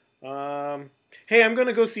 Hey, I'm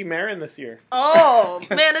gonna go see Marin this year. Oh,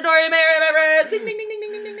 mandatory Marin! Ding, ding, ding, ding,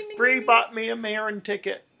 ding, ding, ding. Bree bought me a Marin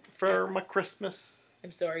ticket for my Christmas.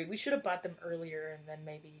 I'm sorry. We should have bought them earlier, and then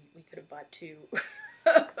maybe we could have bought two.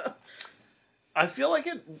 I feel like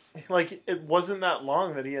it wasn't that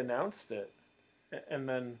long that he announced it, and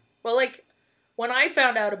then. Well, like, when I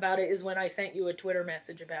found out about it is when I sent you a Twitter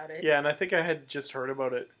message about it. Yeah, and I think I had just heard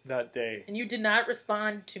about it that day. And you did not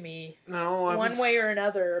respond to me. No, one way or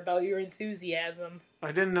another about your enthusiasm.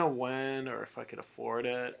 I didn't know when or if I could afford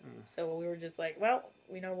it. So we were just like, well,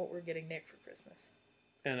 we know what we're getting Nick for Christmas.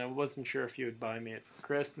 And I wasn't sure if you would buy me it for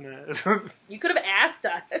Christmas. You could have asked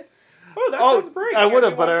us. Oh, that sounds great. I would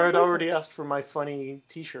have, but I had already asked for my funny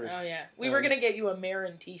t-shirt. Oh, yeah. We were going to get you a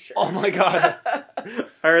Marin t-shirt. Oh, my God.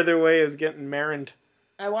 Our other way is getting Marined.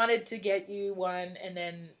 I wanted to get you one, and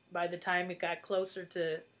then by the time it got closer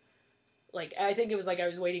to, like, I think it was like I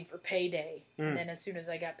was waiting for payday. And then as soon as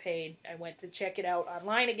I got paid, I went to check it out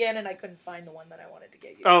online again, and I couldn't find the one that I wanted to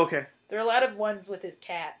get you. Oh, okay. There are a lot of ones with his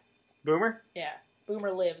cat. Boomer? Yeah.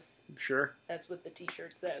 Boomer lives. Sure. That's what the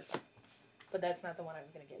t-shirt says. But that's not the one I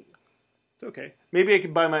was going to get you. It's okay. Maybe I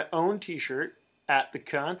could buy my own t-shirt at the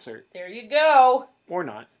concert. There you go. Or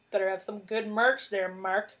not. Better have some good merch there,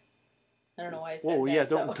 Mark. I don't know why I said that. Oh, yeah,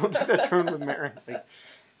 don't do that turn with Marin. Like,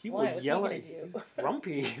 he why? will yell at you. He's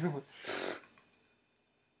grumpy.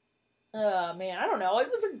 Oh, man, I don't know. It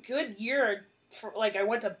was a good year. I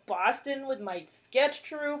went to Boston with my sketch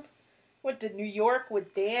troupe. Went to New York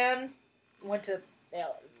with Dan. Went to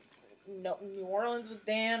New Orleans with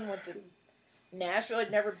Dan. Went to Nashville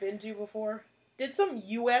I'd never been to before. Did some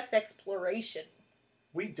U.S. exploration.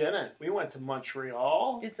 We didn't. We went to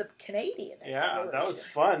Montreal. Did some Canadian exploration. Yeah, that was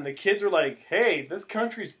fun. The kids were like, hey, this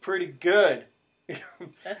country's pretty good.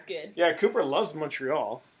 That's good. Yeah, Cooper loves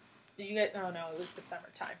Montreal. Did you get... Oh, no, it was the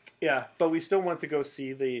summertime. Yeah, but we still went to go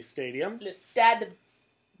see the stadium. Le Stade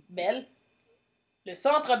Bell. Le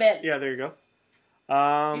Centre Bell. Yeah, there you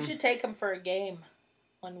go. You should take him for a game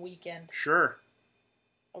one weekend. Sure.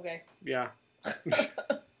 Okay. Yeah.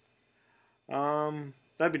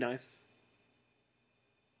 That'd be nice.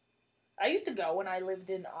 I used to go when I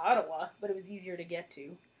lived in Ottawa, but it was easier to get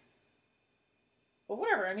to. But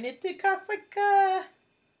whatever. I mean, it cost like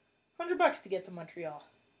 $100 to get to Montreal.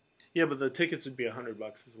 Yeah, but the tickets would be $100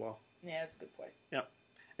 as well. Yeah, that's a good point. Yeah.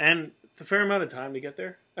 And it's a fair amount of time to get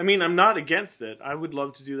there. I mean, I'm not against it. I would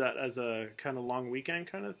love to do that as a kind of long weekend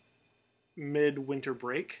kind of mid-winter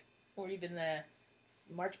break. Or even the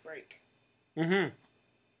March break. Mm-hmm.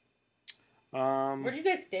 Where did you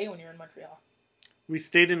guys stay when you were in Montreal? We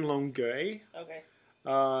stayed in Longueuil. Okay.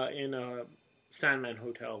 In a Sandman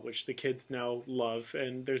hotel, which the kids now love.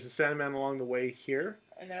 And there's a Sandman along the way here.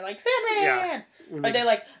 And they're like, Sandman! Yeah. Are they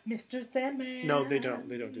like, Mr. Sandman? No, they don't.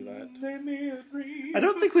 They don't do that. Let me a dream. I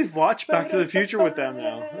don't think we've watched Back to the Future with them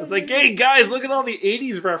now. It's like, hey guys, look at all the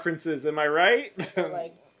 80s references. Am I right? They're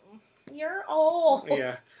like, you're old.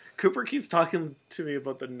 Yeah. Cooper keeps talking to me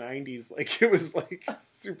about the 90s like it was like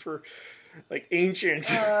super like ancient.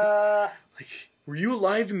 Like, were you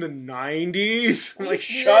alive in the 90s? I'm like,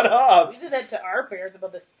 shut up. We did that to our parents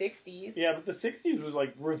about the 60s. Yeah, but the 60s was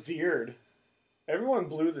like revered. Everyone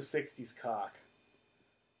blew the 60s cock.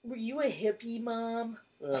 Were you a hippie, Mom?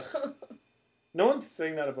 No one's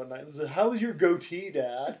saying that about 90s. How was your goatee,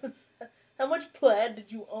 Dad? How much plaid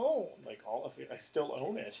did you own? Like, all of it. I still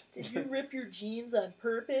own it. Did you rip your jeans on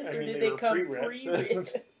purpose, or did they they come pre-ripped.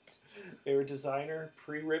 pre-ripped? They were designer,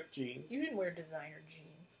 pre-ripped jeans. You didn't wear designer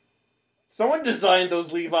jeans. Someone designed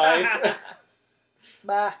those Levi's.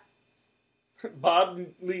 Bah. Bob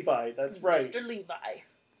Levi, that's right. Mr. Levi.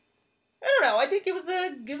 I don't know. I think it was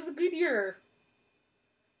a good year.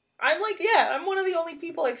 I'm one of the only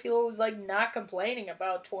people I feel was like not complaining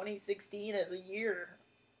about 2016 as a year.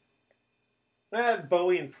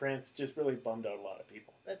 Bowie and Prince just really bummed out a lot of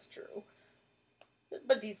people. That's true.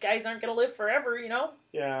 But these guys aren't going to live forever, you know?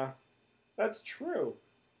 Yeah, that's true.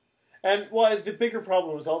 And, well, the bigger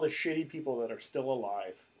problem is all the shitty people that are still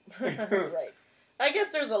alive. Right. I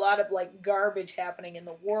guess there's a lot of, like, garbage happening in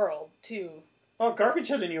the world, too. Oh, Garbage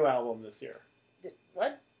had a new album this year.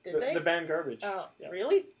 What? Did they? The band Garbage. Oh, yeah.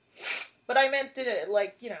 Really? But I meant,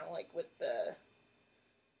 like with the...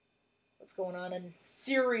 what's going on in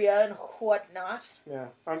Syria and whatnot. Yeah.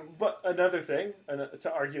 But another thing,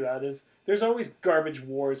 to argue that is, there's always garbage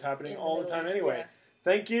wars happening all the time anyway. Yeah.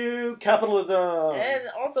 Thank you, capitalism! And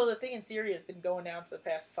also the thing in Syria has been going down for the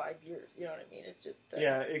past 5 years. You know what I mean? It's just...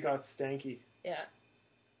 yeah, it got stanky. Yeah.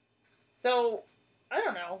 So, I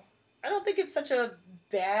don't know. I don't think it's such a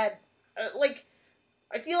bad...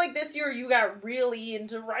 I feel like this year you got really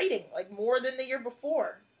into writing, like, more than the year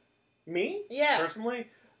before. Me? Yeah. Personally?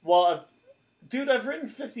 Well, I've written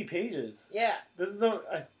 50 pages. Yeah. This is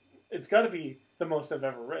it's got to be the most I've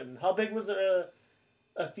ever written. How big was a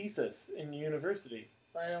thesis in university?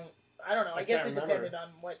 I don't know. I guess it depended on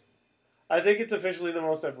what... I think it's officially the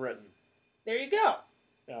most I've written. There you go.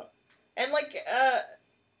 Yeah. And,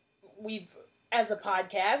 as a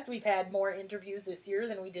podcast, we've had more interviews this year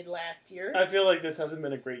than we did last year. I feel like this hasn't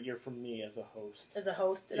been a great year for me as a host. As a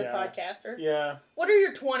host and a podcaster? Yeah. What are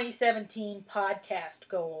your 2017 podcast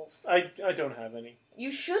goals? I don't have any.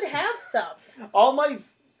 You should have some. All my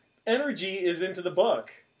energy is into the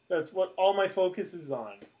book. That's what all my focus is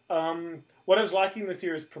on. What I was lacking this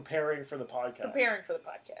year is preparing for the podcast.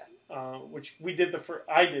 Which I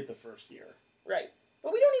did the first year. Right.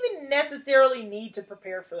 But we don't even necessarily need to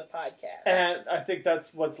prepare for the podcast. And I think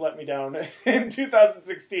that's what's let me down in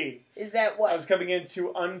 2016. Is that what? I was coming in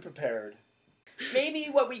too unprepared. Maybe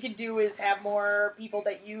what we could do is have more people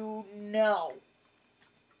that you know.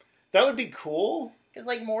 That would be cool. Because,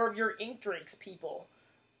 more of your Ink Drinks people.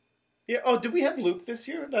 Yeah. Oh, did we have Luke this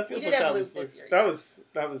year? That feels we like did have that Luke was this year.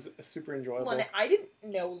 That was super enjoyable. Well, I didn't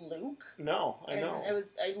know Luke. No, I know.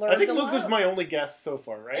 I learned. I think Luke was my only guest so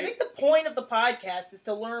far, right? I think the point of the podcast is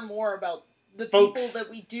to learn more about the people that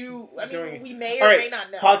we do. I mean, we may or may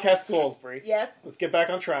not know. Podcast goals, Brie. Yes. Let's get back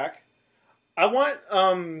on track. I want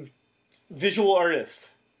visual artists.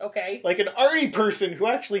 Okay. Like an arty person who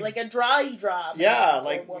actually... Like a draw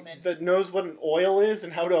woman. That knows what an oil is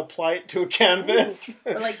and how to apply it to a canvas.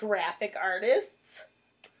 Or graphic artists.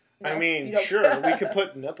 No, I mean, sure, we could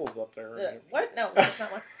put nipples up there. Right? What? No, that's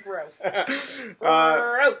not what. Gross.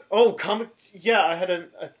 Gross. Oh, comic... Yeah, I had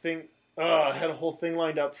a thing... I had a whole thing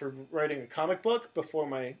lined up for writing a comic book before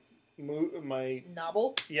my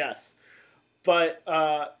novel? Yes. But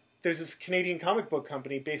there's this Canadian comic book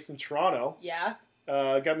company based in Toronto. Yeah.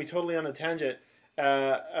 Got me totally on a tangent.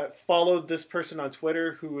 Followed this person on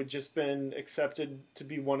Twitter who had just been accepted to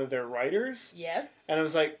be one of their writers. Yes. And I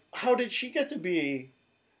was like, how did she get to be...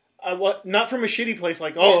 not from a shitty place,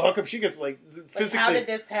 how come she gets, physically... how did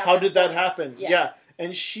this happen? How did that happen? Yeah.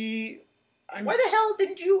 And she... Why the hell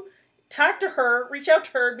didn't you talk to her, reach out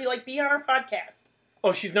to her, and be on our podcast?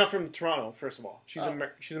 Oh, she's not from Toronto, first of all. She's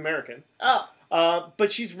she's American. Oh.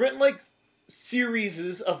 But she's written,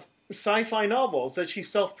 series of sci-fi novels that she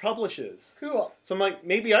self-publishes. Cool. So I'm like,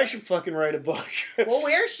 maybe I should fucking write a book. Well,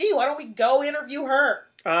 where is she? Why don't we go interview her?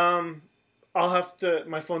 I'll have to...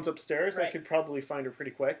 My phone's upstairs. Right. I could probably find her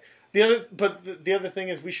pretty quick. The other thing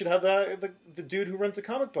is we should have the dude who runs a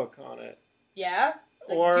comic book on it. Yeah?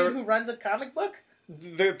 The or dude who runs a comic book?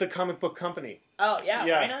 The comic book company. Oh, yeah,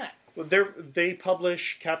 why not? Well, they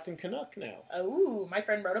publish Captain Canuck now. Oh, my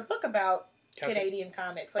friend wrote a book about Canadian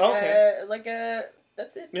comics.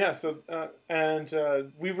 That's it. Yeah, so,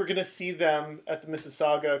 we were going to see them at the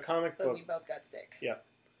Mississauga comic book. But we both got sick. Yeah.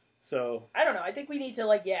 So. I don't know. I think we need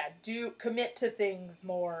to, commit to things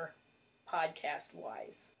more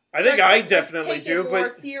podcast-wise. I think I definitely do, but more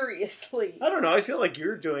seriously. I don't know. I feel like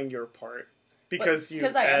you're doing your part. Because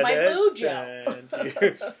I have my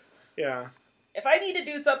mojo. Yeah. If I need to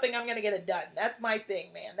do something, I'm going to get it done. That's my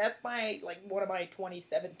thing, man. That's one of my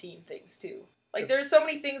 2017 things, too. There's so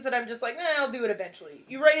many things that I'm just like, I'll do it eventually.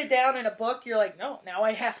 You write it down in a book, you're like, no, now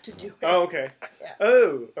I have to do it. Oh, okay. Yeah.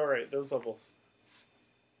 Oh, all right, those levels.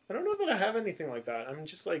 I don't know that I have anything like that. I'm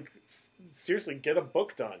just seriously, get a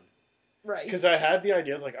book done. Right. Because I had the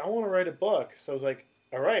idea, I want to write a book. So I was like,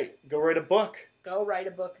 all right, go write a book. Go write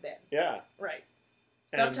a book then. Yeah. Right.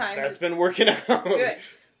 Sometimes and that's been working out. Good.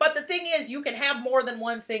 But the thing is, you can have more than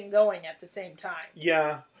one thing going at the same time.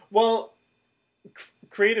 Yeah. Well,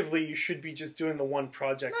 creatively, you should be just doing the one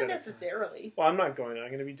project. Not necessarily. Well, I'm not going to. I'm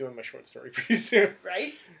going to be doing my short story pretty soon.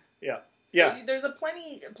 Right? Yeah. So there's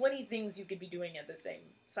plenty things you could be doing at the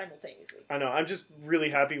simultaneously. I know. I'm just really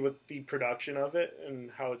happy with the production of it and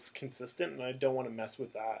how it's consistent, and I don't want to mess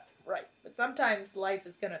with that. Right. But sometimes life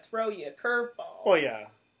is going to throw you a curveball. Oh, yeah.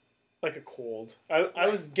 Like a cold. I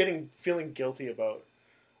was feeling guilty about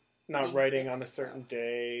not being writing on a certain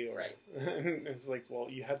day. Right. It's like, well,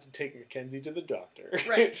 you have to take Mackenzie to the doctor.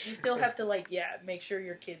 Right. You still have to, make sure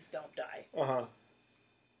your kids don't die. Uh-huh.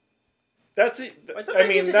 That's it. Or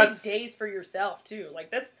sometimes you have to take days for yourself, too.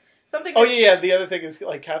 That's something... Oh, yeah. The other thing is,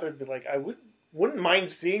 Catherine would be like, I wouldn't mind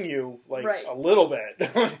seeing you, a little bit.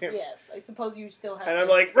 Yes. I suppose you still have to... And I'm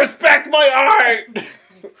like, respect my art!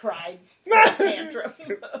 You cried. Tantrum.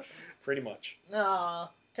 Pretty much.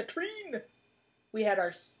 Katrine! We had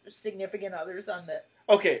our significant others on the...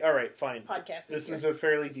 Okay, all right, fine. Podcast this was a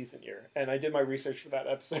fairly decent year, and I did my research for that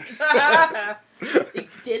episode.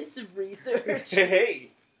 Extensive research.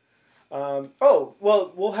 Hey.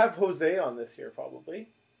 We'll have Jose on this year, probably.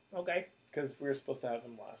 Okay. Because we were supposed to have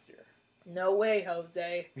him last year. No way,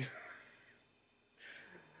 Jose.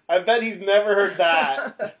 I bet he's never heard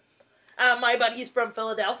that. My buddies from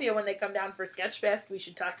Philadelphia, when they come down for Sketchfest, we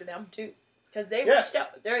should talk to them, too. Because they reached out.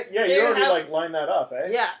 You already lined that up, eh?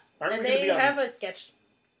 Yeah. And they have a sketch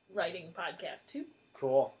writing podcast, too.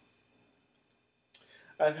 Cool.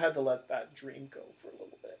 I've had to let that dream go for a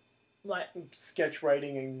little bit. What? Sketch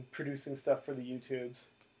writing and producing stuff for the YouTubes.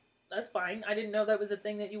 That's fine. I didn't know that was a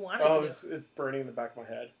thing that you wanted to do. It's burning in the back of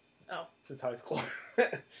my head. Oh. Since high school.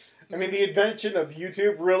 I mean, the invention of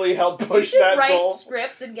YouTube really helped push that goal. You should write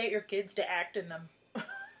scripts and get your kids to act in them.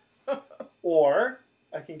 Or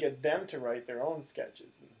I can get them to write their own sketches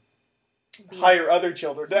and hire other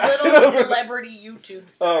children to act. Little celebrity YouTube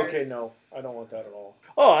stars. Oh, okay, no. I don't want that at all.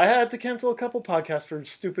 Oh, I had to cancel a couple podcasts for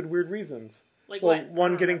stupid, weird reasons. Like what?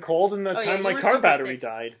 One getting cold and the time my car battery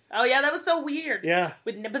died. Oh, yeah, that was so weird. Yeah.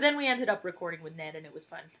 But then we ended up recording with Ned, and it was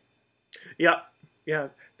fun. Yeah. Yeah.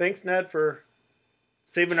 Thanks, Ned, for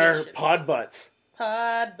saving our pod butts.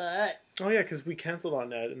 Pod butts. Oh, yeah, because we canceled on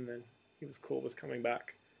Ned, and then he was cool with coming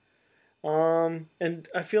back. And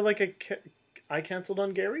I feel like I canceled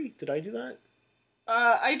on Gary. Did I do that?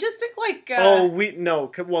 I just think he's got family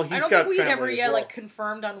I don't think we'd ever yet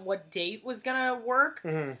confirmed on what date was gonna work.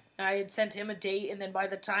 Mm-hmm. I had sent him a date, and then by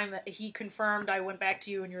the time that he confirmed, I went back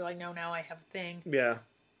to you, and you're like, no, now I have a thing. Yeah.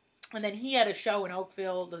 And then he had a show in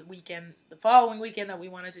Oakville the following weekend that we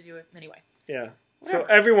wanted to do it. Anyway. Yeah. Whatever.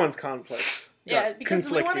 So everyone's conflicts. Yeah, because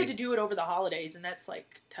we wanted to do it over the holidays, and that's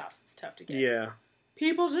tough. It's tough to get. Yeah.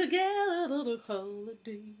 People together for the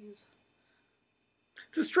holidays.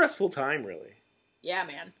 It's a stressful time, really. Yeah,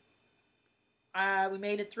 man. We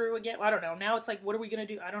made it through again. I don't know. Now it's what are we going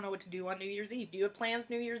to do? I don't know what to do on New Year's Eve. Do you have plans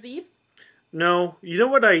New Year's Eve? No. You know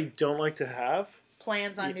what I don't like to have?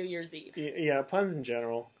 Plans on New Year's Eve. Yeah, plans in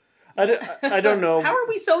general. I don't know. How are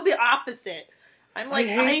we so the opposite? I'm I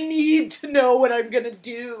need to know what I'm going to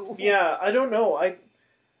do. Yeah, I don't know.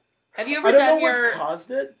 Have you ever done what's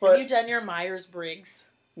caused it, but... Have you done your Myers-Briggs?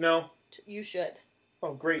 No. You should.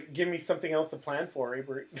 Oh, great. Give me something else to plan for,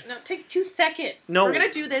 Avery. No, it takes 2 seconds. No. We're going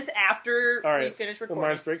to do this after we finish recording.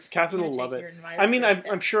 Myers-Briggs. Catherine will love it. I mean,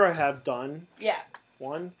 I'm sure I have done. Yeah.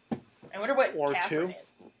 One. I wonder what or Catherine two.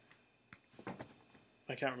 is.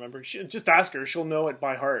 I can't remember. Just ask her. She'll know it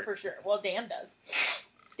by heart. For sure. Well, Dan does.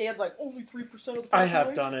 Dan's like, only 3% of the population. I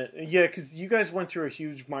have done it. Yeah, because you guys went through a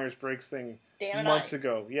huge Myers-Briggs thing months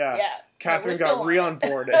ago. Yeah. Yeah. Catherine got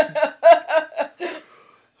re-onboarded.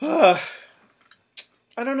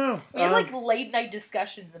 I don't know. We had, like, late-night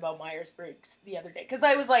discussions about Myers-Briggs the other day. Because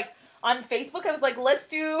I was, like, on Facebook, I was like, I'm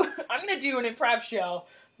going to do an improv show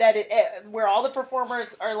that where all the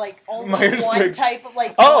performers are, like, only one type of,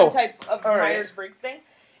 Myers-Briggs thing.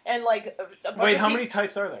 And, like, a bunch Wait, how many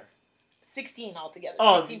types are there? 16 altogether.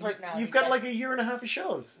 Oh, 16 personalities. You've got, like, a year and a half of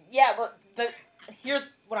shows. Yeah, but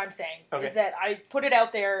here's what I'm saying. Okay. Is that I put it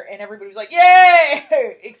out there, and everybody was like,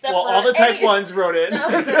 yay! Except for... all the type 1s wrote in. No,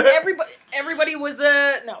 everybody was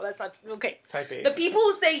no, that's not true. Okay. Type A. The people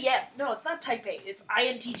who say yes. No, it's not type A. It's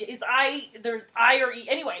INTJ. It's they're I or E.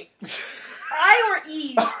 Anyway. I or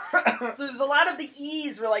E's. So there's a lot of the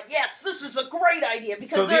E's were like, yes, this is a great idea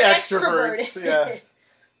because they're extroverts. Yeah.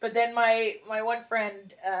 But then my one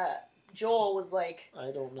friend, Joel, was like,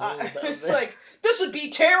 I don't know about it's like, this would be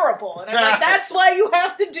terrible. And I'm like, that's why you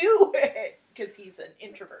have to do it. Because he's an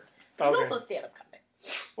introvert. But he's also a stand-up comic.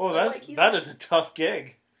 Well, so that is a tough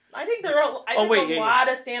gig. I think a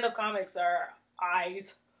lot of stand-up comics are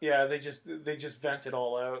eyes. Yeah, they just vent it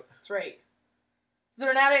all out. That's right. So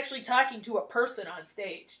they're not actually talking to a person on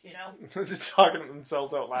stage, you know? They're just talking to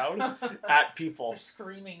themselves out loud at people. They're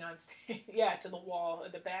screaming on stage. Yeah, to the wall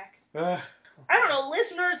at the back. I don't know,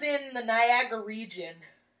 listeners in the Niagara region,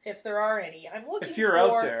 if there are any, I'm looking for... If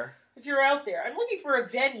you're out there, I'm looking for a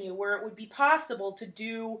venue where it would be possible to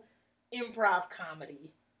do improv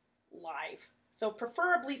comedy live. So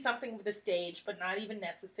preferably something with a stage, but not even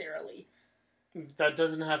necessarily. That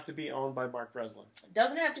doesn't have to be owned by Mark Breslin. It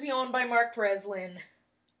doesn't have to be owned by Mark Breslin.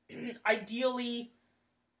 Ideally,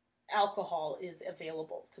 alcohol is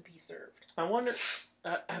available to be served. I wonder,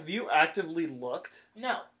 have you actively looked?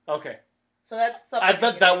 No. Okay. So that's something... I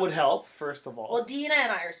bet that would help, first of all. Well, Dina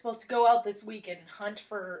and I are supposed to go out this week and hunt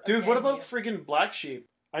for... Dude, what about friggin' Black Sheep?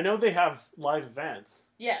 I know they have live events.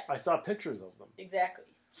 Yes. I saw pictures of them. Exactly.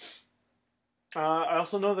 I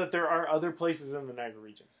also know that there are other places in the Niagara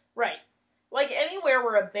region. Right. Like, anywhere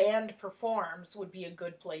where a band performs would be a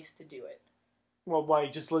good place to do it. Well, why?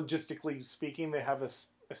 Just logistically speaking, they have a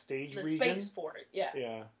stage region? The space for it, yeah.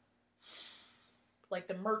 Yeah. Like,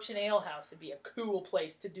 the Merchant Ale House would be a cool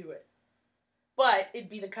place to do it. But it'd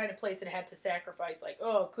be the kind of place that had to sacrifice, like,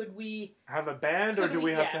 could we... Have a band, or do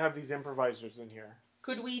we have to have these improvisers in here?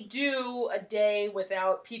 Could we do a day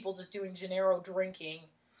without people just doing Gennaro drinking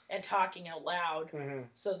and talking out loud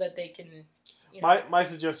so that they can... You know, my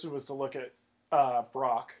suggestion was to look at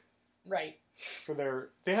Brock. Right.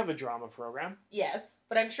 They have a drama program. Yes,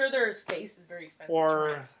 but I'm sure their space is very expensive.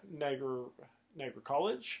 Or Niagara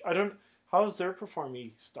College. How's their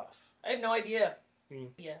performing stuff? I have no idea.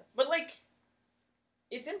 Yeah, but like,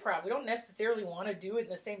 it's improv. We don't necessarily want to do it in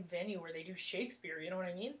the same venue where they do Shakespeare. You know what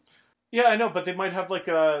I mean? Yeah, I know, but they might have like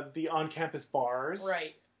the on-campus bars,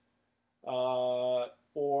 right?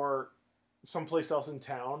 Or someplace else in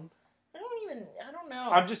town. I don't know.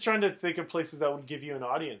 I'm just trying to think of places that would give you an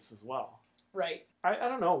audience as well. Right. I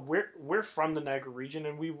don't know. We're from the Niagara region,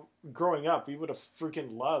 and growing up, we would have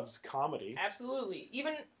freaking loved comedy. Absolutely.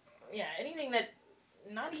 Anything that,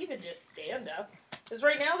 not even just stand-up. Because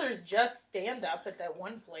right now there's just stand-up at that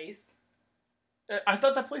one place. I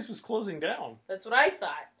thought that place was closing down. That's what I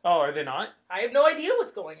thought. Oh, are they not? I have no idea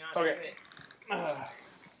what's going on with it.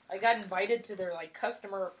 I got invited to their, like,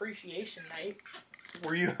 customer appreciation night.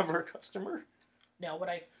 Were you ever a customer? No, but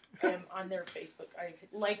I am on their Facebook.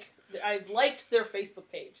 I've liked their Facebook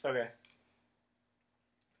page. Okay.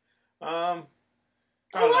 A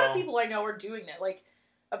lot of people I know are doing that. Like,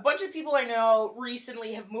 a bunch of people I know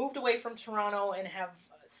recently have moved away from Toronto and have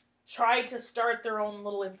tried to start their own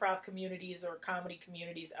little improv communities or comedy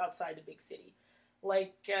communities outside the big city.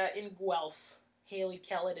 Like, in Guelph, Haley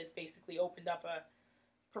Kellett has basically opened up a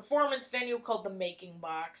performance venue called the Making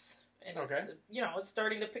Box. And it's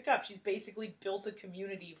starting to pick up. She's basically built a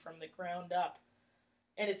community from the ground up.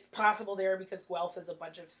 And it's possible there because Guelph is a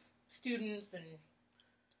bunch of students and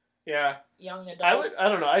young adults. I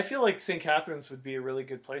don't know. I feel like St. Catharines would be a really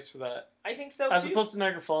good place for that. I think so, As opposed to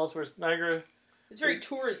Niagara Falls, where Niagara... It's very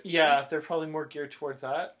touristy. Yeah, they're probably more geared towards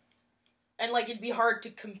that. And, like, it'd be hard to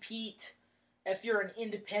compete if you're an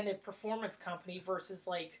independent performance company versus,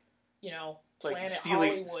 like, Planet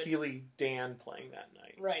Hollywood. Steely Dan playing that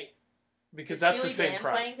night. Right. Because that's the same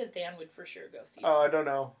crowd. Playing? Because Dan would for sure go see them. Oh, I don't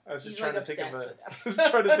know. I was just trying to think of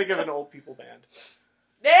an old people band.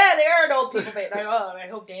 Yeah, they are an old people band. I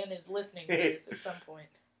hope Dan is listening to this at some point.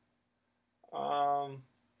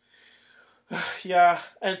 Yeah,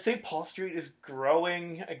 and St. Paul Street is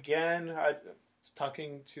growing again. I was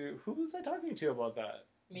talking to... Who was I talking to about that?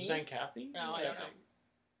 Me? His name Kathy? No, I don't know.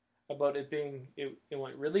 About it being, it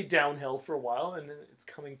went really downhill for a while, and then it's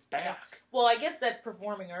coming back. Yeah. Well, I guess that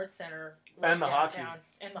Performing Arts Center right And the downtown, hockey.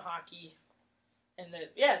 and the hockey, and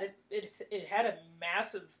it had a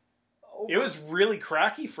massive. It was really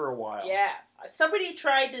cracky for a while. Yeah, somebody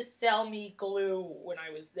tried to sell me glue when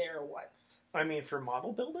I was there once. I mean, for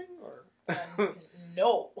model building, or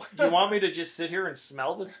No. You want me to just sit here and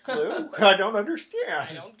smell this glue? I don't understand.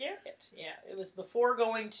 I don't get it. Yeah, it was before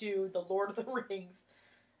going to the Lord of the Rings.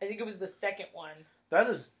 I think it was the second one. That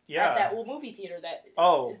is, yeah. At that old movie theater.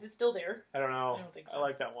 Is it still there? I don't know. I don't think so. I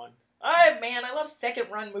like that one. Oh, man, I love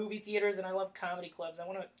second-run movie theaters, and I love comedy clubs. I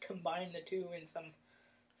want to combine the two in some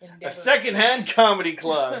endeavor. A second-hand comedy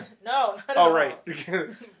club. No, not at all. Oh, right.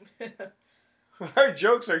 Our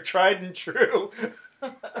jokes are tried and true.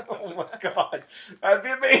 Oh, my God. That'd be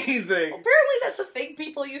amazing. Apparently, that's a thing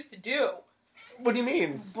people used to do. What do you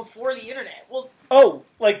mean? Before the internet. Well,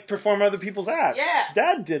 like perform other people's acts. Yeah.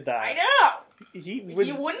 Dad did that. I know. He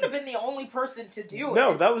wouldn't have been the only person to do it.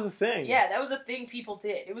 No, that was a thing. Yeah, that was a thing people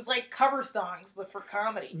did. It was like cover songs, but for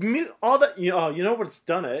comedy. All that, you know what's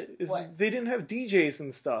done it is What? they didn't have DJs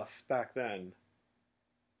and stuff back then.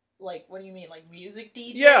 Like, what do you mean, like music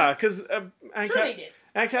DJs? Yeah, because Sure they did.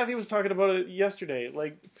 Aunt Kathy was talking about it yesterday.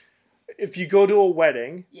 Like, if you go to a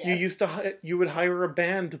wedding, Yes. you would hire a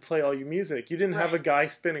band to play all your music. You didn't have a Right. guy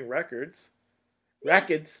spinning records. Yeah.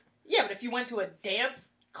 Records. Yeah, but if you went to a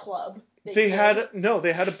dance club, They had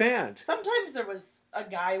a band. Sometimes there was a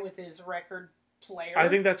guy with his record player. I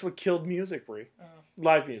think that's what killed music, Brie.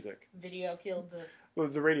 Live music. Video killed the...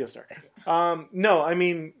 Was the radio star. No, I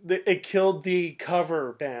mean, it killed the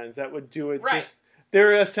cover bands that would do it. Right.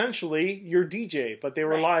 They're essentially your DJ, but they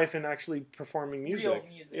were Right. live and actually performing music. Real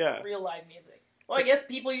music. Yeah. Real live music. Well, I guess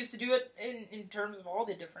people used to do it in terms of all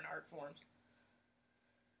the different art forms.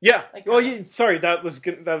 Yeah. Like, sorry, that was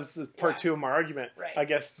part Yeah. 2 of my argument. Right. I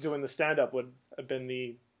guess doing the stand-up would have been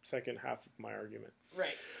the second half of my argument.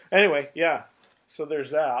 Right. Anyway, yeah. So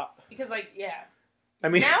there's that. Because, like, yeah. I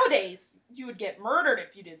mean, Nowadays, you would get murdered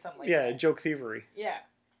if you did something like yeah, that. joke thievery. Yeah.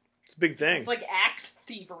 It's a big thing. It's like act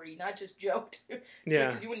thievery, not just joke. Yeah.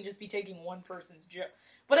 Because you wouldn't just be taking one person's joke.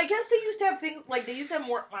 But I guess they used to have things, like, they used to have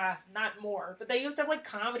more, not more, but they used to have, like,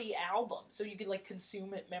 comedy albums. So you could, like,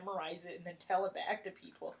 consume it, memorize it, and then tell it back to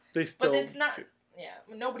people. They still. But it's not, yeah,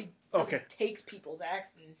 nobody takes people's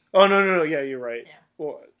acts and... Oh, no, yeah, you're right. Yeah.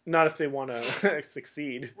 Well, not if they want to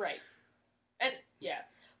succeed. Right. And, yeah.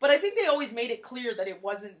 But I think they always made it clear that it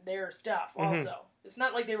wasn't their stuff, also. Mm-hmm. It's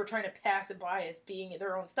not like they were trying to pass it by as being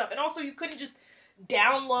their own stuff. And also, you couldn't just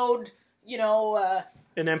download,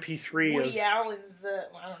 An MP3 Woody of... Allen's,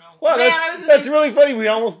 I don't know. Well, that's really funny. We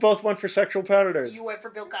almost both went for sexual predators. You went for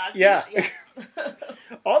Bill Cosby? Yeah.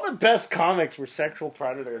 All the best comics were sexual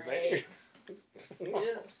predators. Right.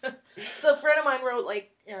 So a friend of mine wrote,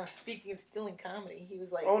 like, speaking of stealing comedy, he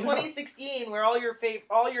was like, 2016, where all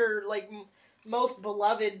your most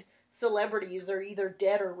beloved celebrities are either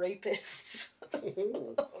dead or rapists. I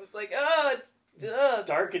was like, it's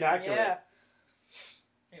dark and accurate. Yeah.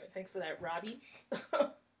 Anyway, thanks for that, Robbie.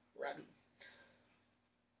 Robbie.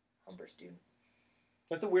 Humber student.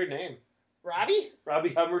 That's a weird name. Robbie?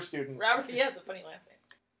 Robbie Humber student. Robbie, yeah, it's a funny last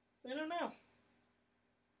name. I don't know.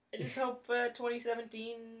 I just hope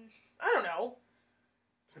 2017, I don't know.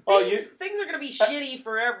 Things are going to be shitty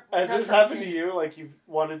forever. Has this happened to you? Like, you've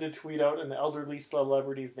wanted to tweet out an elderly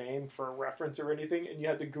celebrity's name for a reference or anything, and you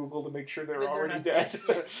had to Google to make sure they're already dead?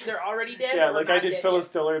 They're already dead? Yeah, like I did Phyllis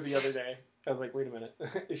Diller the other day. I was like, wait a minute.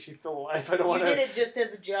 Is she still alive? I don't want to... You did it just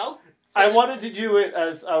as a joke? I wanted to do it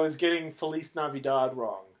as I was getting Feliz Navidad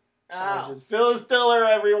wrong. Oh. Just, Phyllis Diller,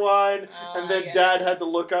 everyone! and then Dad had to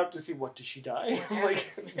look up to see, what, did she die?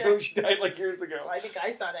 No, she died like years ago. Well, I think I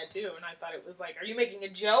saw that too, and I thought it was like, are you making a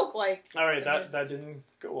joke? Like, alright, that didn't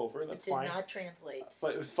go over. That's fine. It did not translate.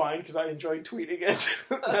 But it was fine because I enjoyed tweeting it.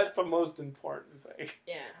 That's the most important thing.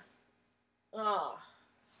 Yeah. Oh.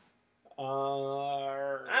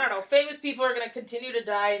 I don't know. Famous people are going to continue to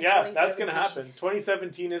die in 2017. Yeah, that's going to happen.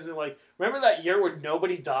 2017 isn't like... Remember that year when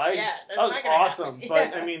nobody died? Yeah, that was awesome. Happen.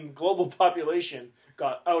 But, yeah. I mean, global population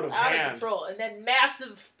got out of hand. Out of control. And then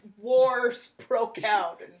massive wars broke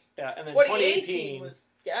out. And and then 2018 was...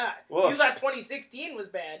 God. You thought 2016 was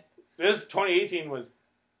bad. This 2018 was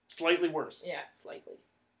slightly worse. Yeah, slightly.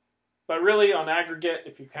 But really, on aggregate,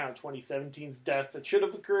 if you count 2017's deaths that should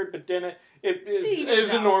have occurred but didn't, it was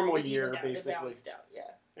a normal year, basically. It balanced out, yeah.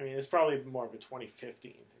 I mean, it's probably more of a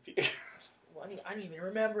 2015. Well, I don't even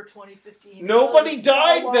remember 2015. Nobody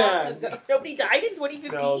died then! Ago. Nobody died in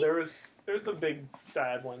 2015? No, there was some big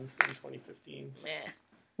sad ones in 2015. Meh.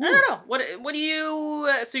 I don't know. What do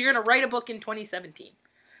you... so you're going to write a book in 2017?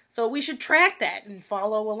 So we should track that and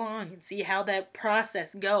follow along and see how that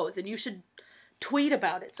process goes. And you should tweet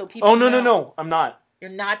about it so people Oh, no, know. no. I'm not. You're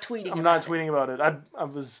not tweeting I'm not tweeting about it.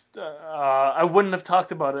 I wouldn't have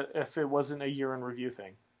talked about it if it wasn't a year in review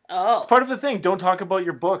thing. Oh. It's part of the thing. Don't talk about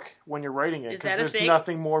your book when you're writing it. Because there's thing?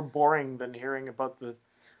 nothing more boring than hearing about the...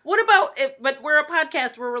 What about it? But we're a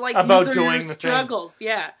podcast where we're like, about these are doing your the struggles. Thing.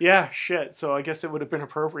 Yeah. Yeah, shit. So I guess it would have been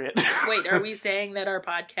appropriate. Wait, are we saying that our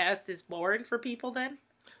podcast is boring for people then?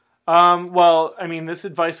 Well, I mean, this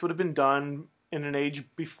advice would have been done in an age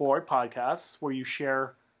before podcasts, where you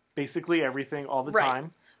share basically everything all the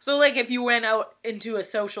time. So, like, if you went out into a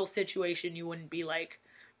social situation, you wouldn't be like,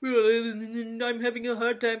 well, I'm having a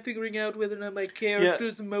hard time figuring out whether or not my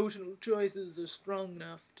character's emotional choices are strong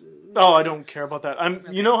enough to... Oh, I don't care about that.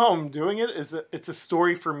 Okay. You know how I'm doing it? It's a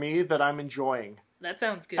story for me that I'm enjoying. That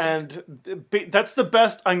sounds good. And that's the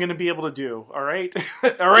best I'm going to be able to do, all right?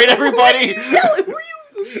 All right, everybody?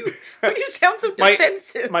 Why do you sound so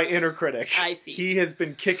defensive? My inner critic. I see. He has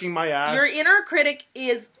been kicking my ass. Your inner critic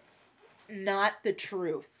is not the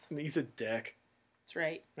truth. He's a dick. That's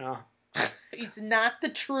right. Oh. It's not the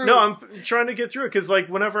truth. No, I'm trying to get through it, because like,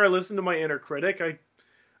 whenever I listen to my inner critic,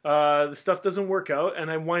 the stuff doesn't work out,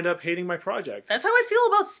 and I wind up hating my project. That's how I feel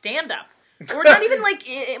about stand-up. Or not even like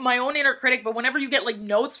my own inner critic, but whenever you get like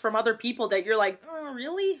notes from other people that you're like, oh,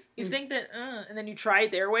 really? You think that, and then you try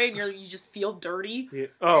it their way and you just feel dirty. Yeah.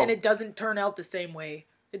 Oh. And it doesn't turn out the same way.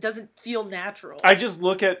 It doesn't feel natural. I just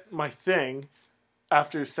look at my thing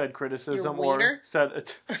after said criticism or said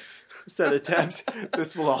attempts.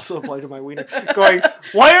 This will also apply to my wiener. Going,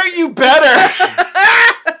 why aren't you better?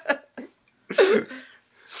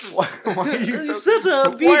 Why are you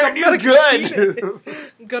why aren't you good?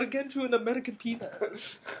 Gotta get you an American peanut.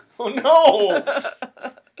 Oh no!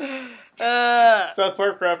 South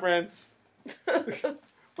Park reference.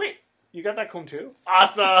 Wait, you got that comb too?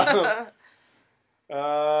 Awesome!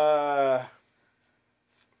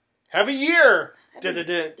 Have a year! Sorry,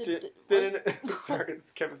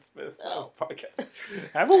 it's Kevin Smith's podcast.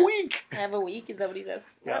 Have a week! Have a week? Is that what he says?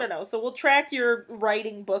 Yeah. I don't know. So we'll track your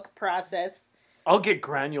writing book process. I'll get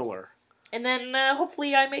granular. And then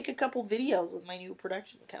hopefully I make a couple videos with my new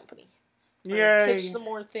production company. Yay. Pitch some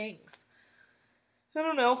more things. I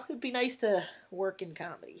don't know. It'd be nice to work in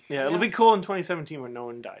comedy. Yeah, it'll be cool in 2017 when no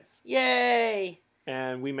one dies. Yay!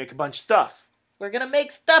 And we make a bunch of stuff. We're gonna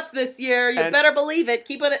make stuff this year. You better believe it.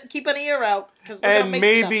 Keep an ear out. And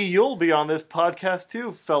maybe you'll be on this podcast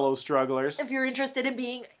too, fellow strugglers. If you're interested in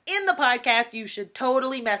being in the podcast, you should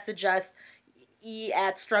totally message us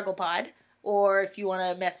at SstrugglePod. Or if you want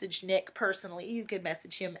to message Nick personally, you can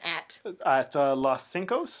message him at Los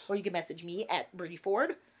Cincos. Or you can message me at Brie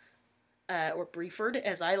Ford. Or Brieford,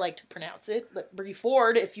 as I like to pronounce it. But Brie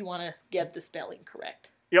Ford, if you want to get the spelling correct.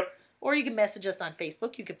 Yep. Or you can message us on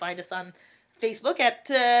Facebook. You can find us on Facebook at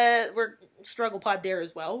we're Struggle Pod there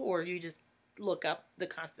as well. Or you just look up the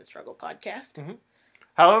Constant Struggle Podcast. Mm-hmm.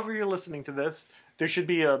 However you're listening to this, there should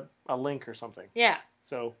be a link or something. Yeah.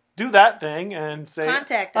 So do that thing and say,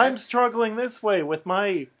 contact us. I'm struggling this way with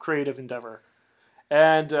my creative endeavor.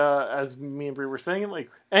 And as me and Brie were saying, like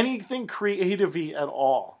anything creative-y at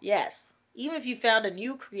all. Yes. Even if you found a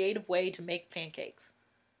new creative way to make pancakes.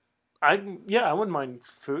 I wouldn't mind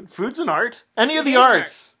food. Food's an art. Any of the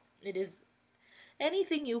arts. It is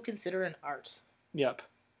anything you consider an art. Yep.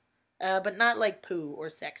 But not like poo or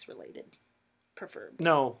sex related. Preferably.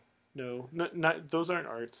 No, not those aren't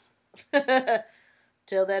arts.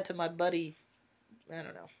 Tell that to my buddy. I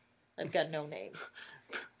don't know. I've got no name.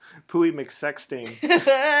 Pooey McSexting.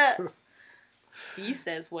 He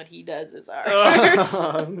says what he does is art.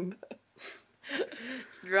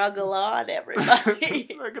 Struggle on, everybody. Did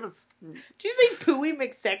you say Pooey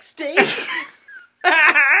McSexting?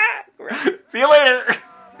 See you later.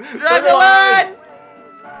 Struggle on!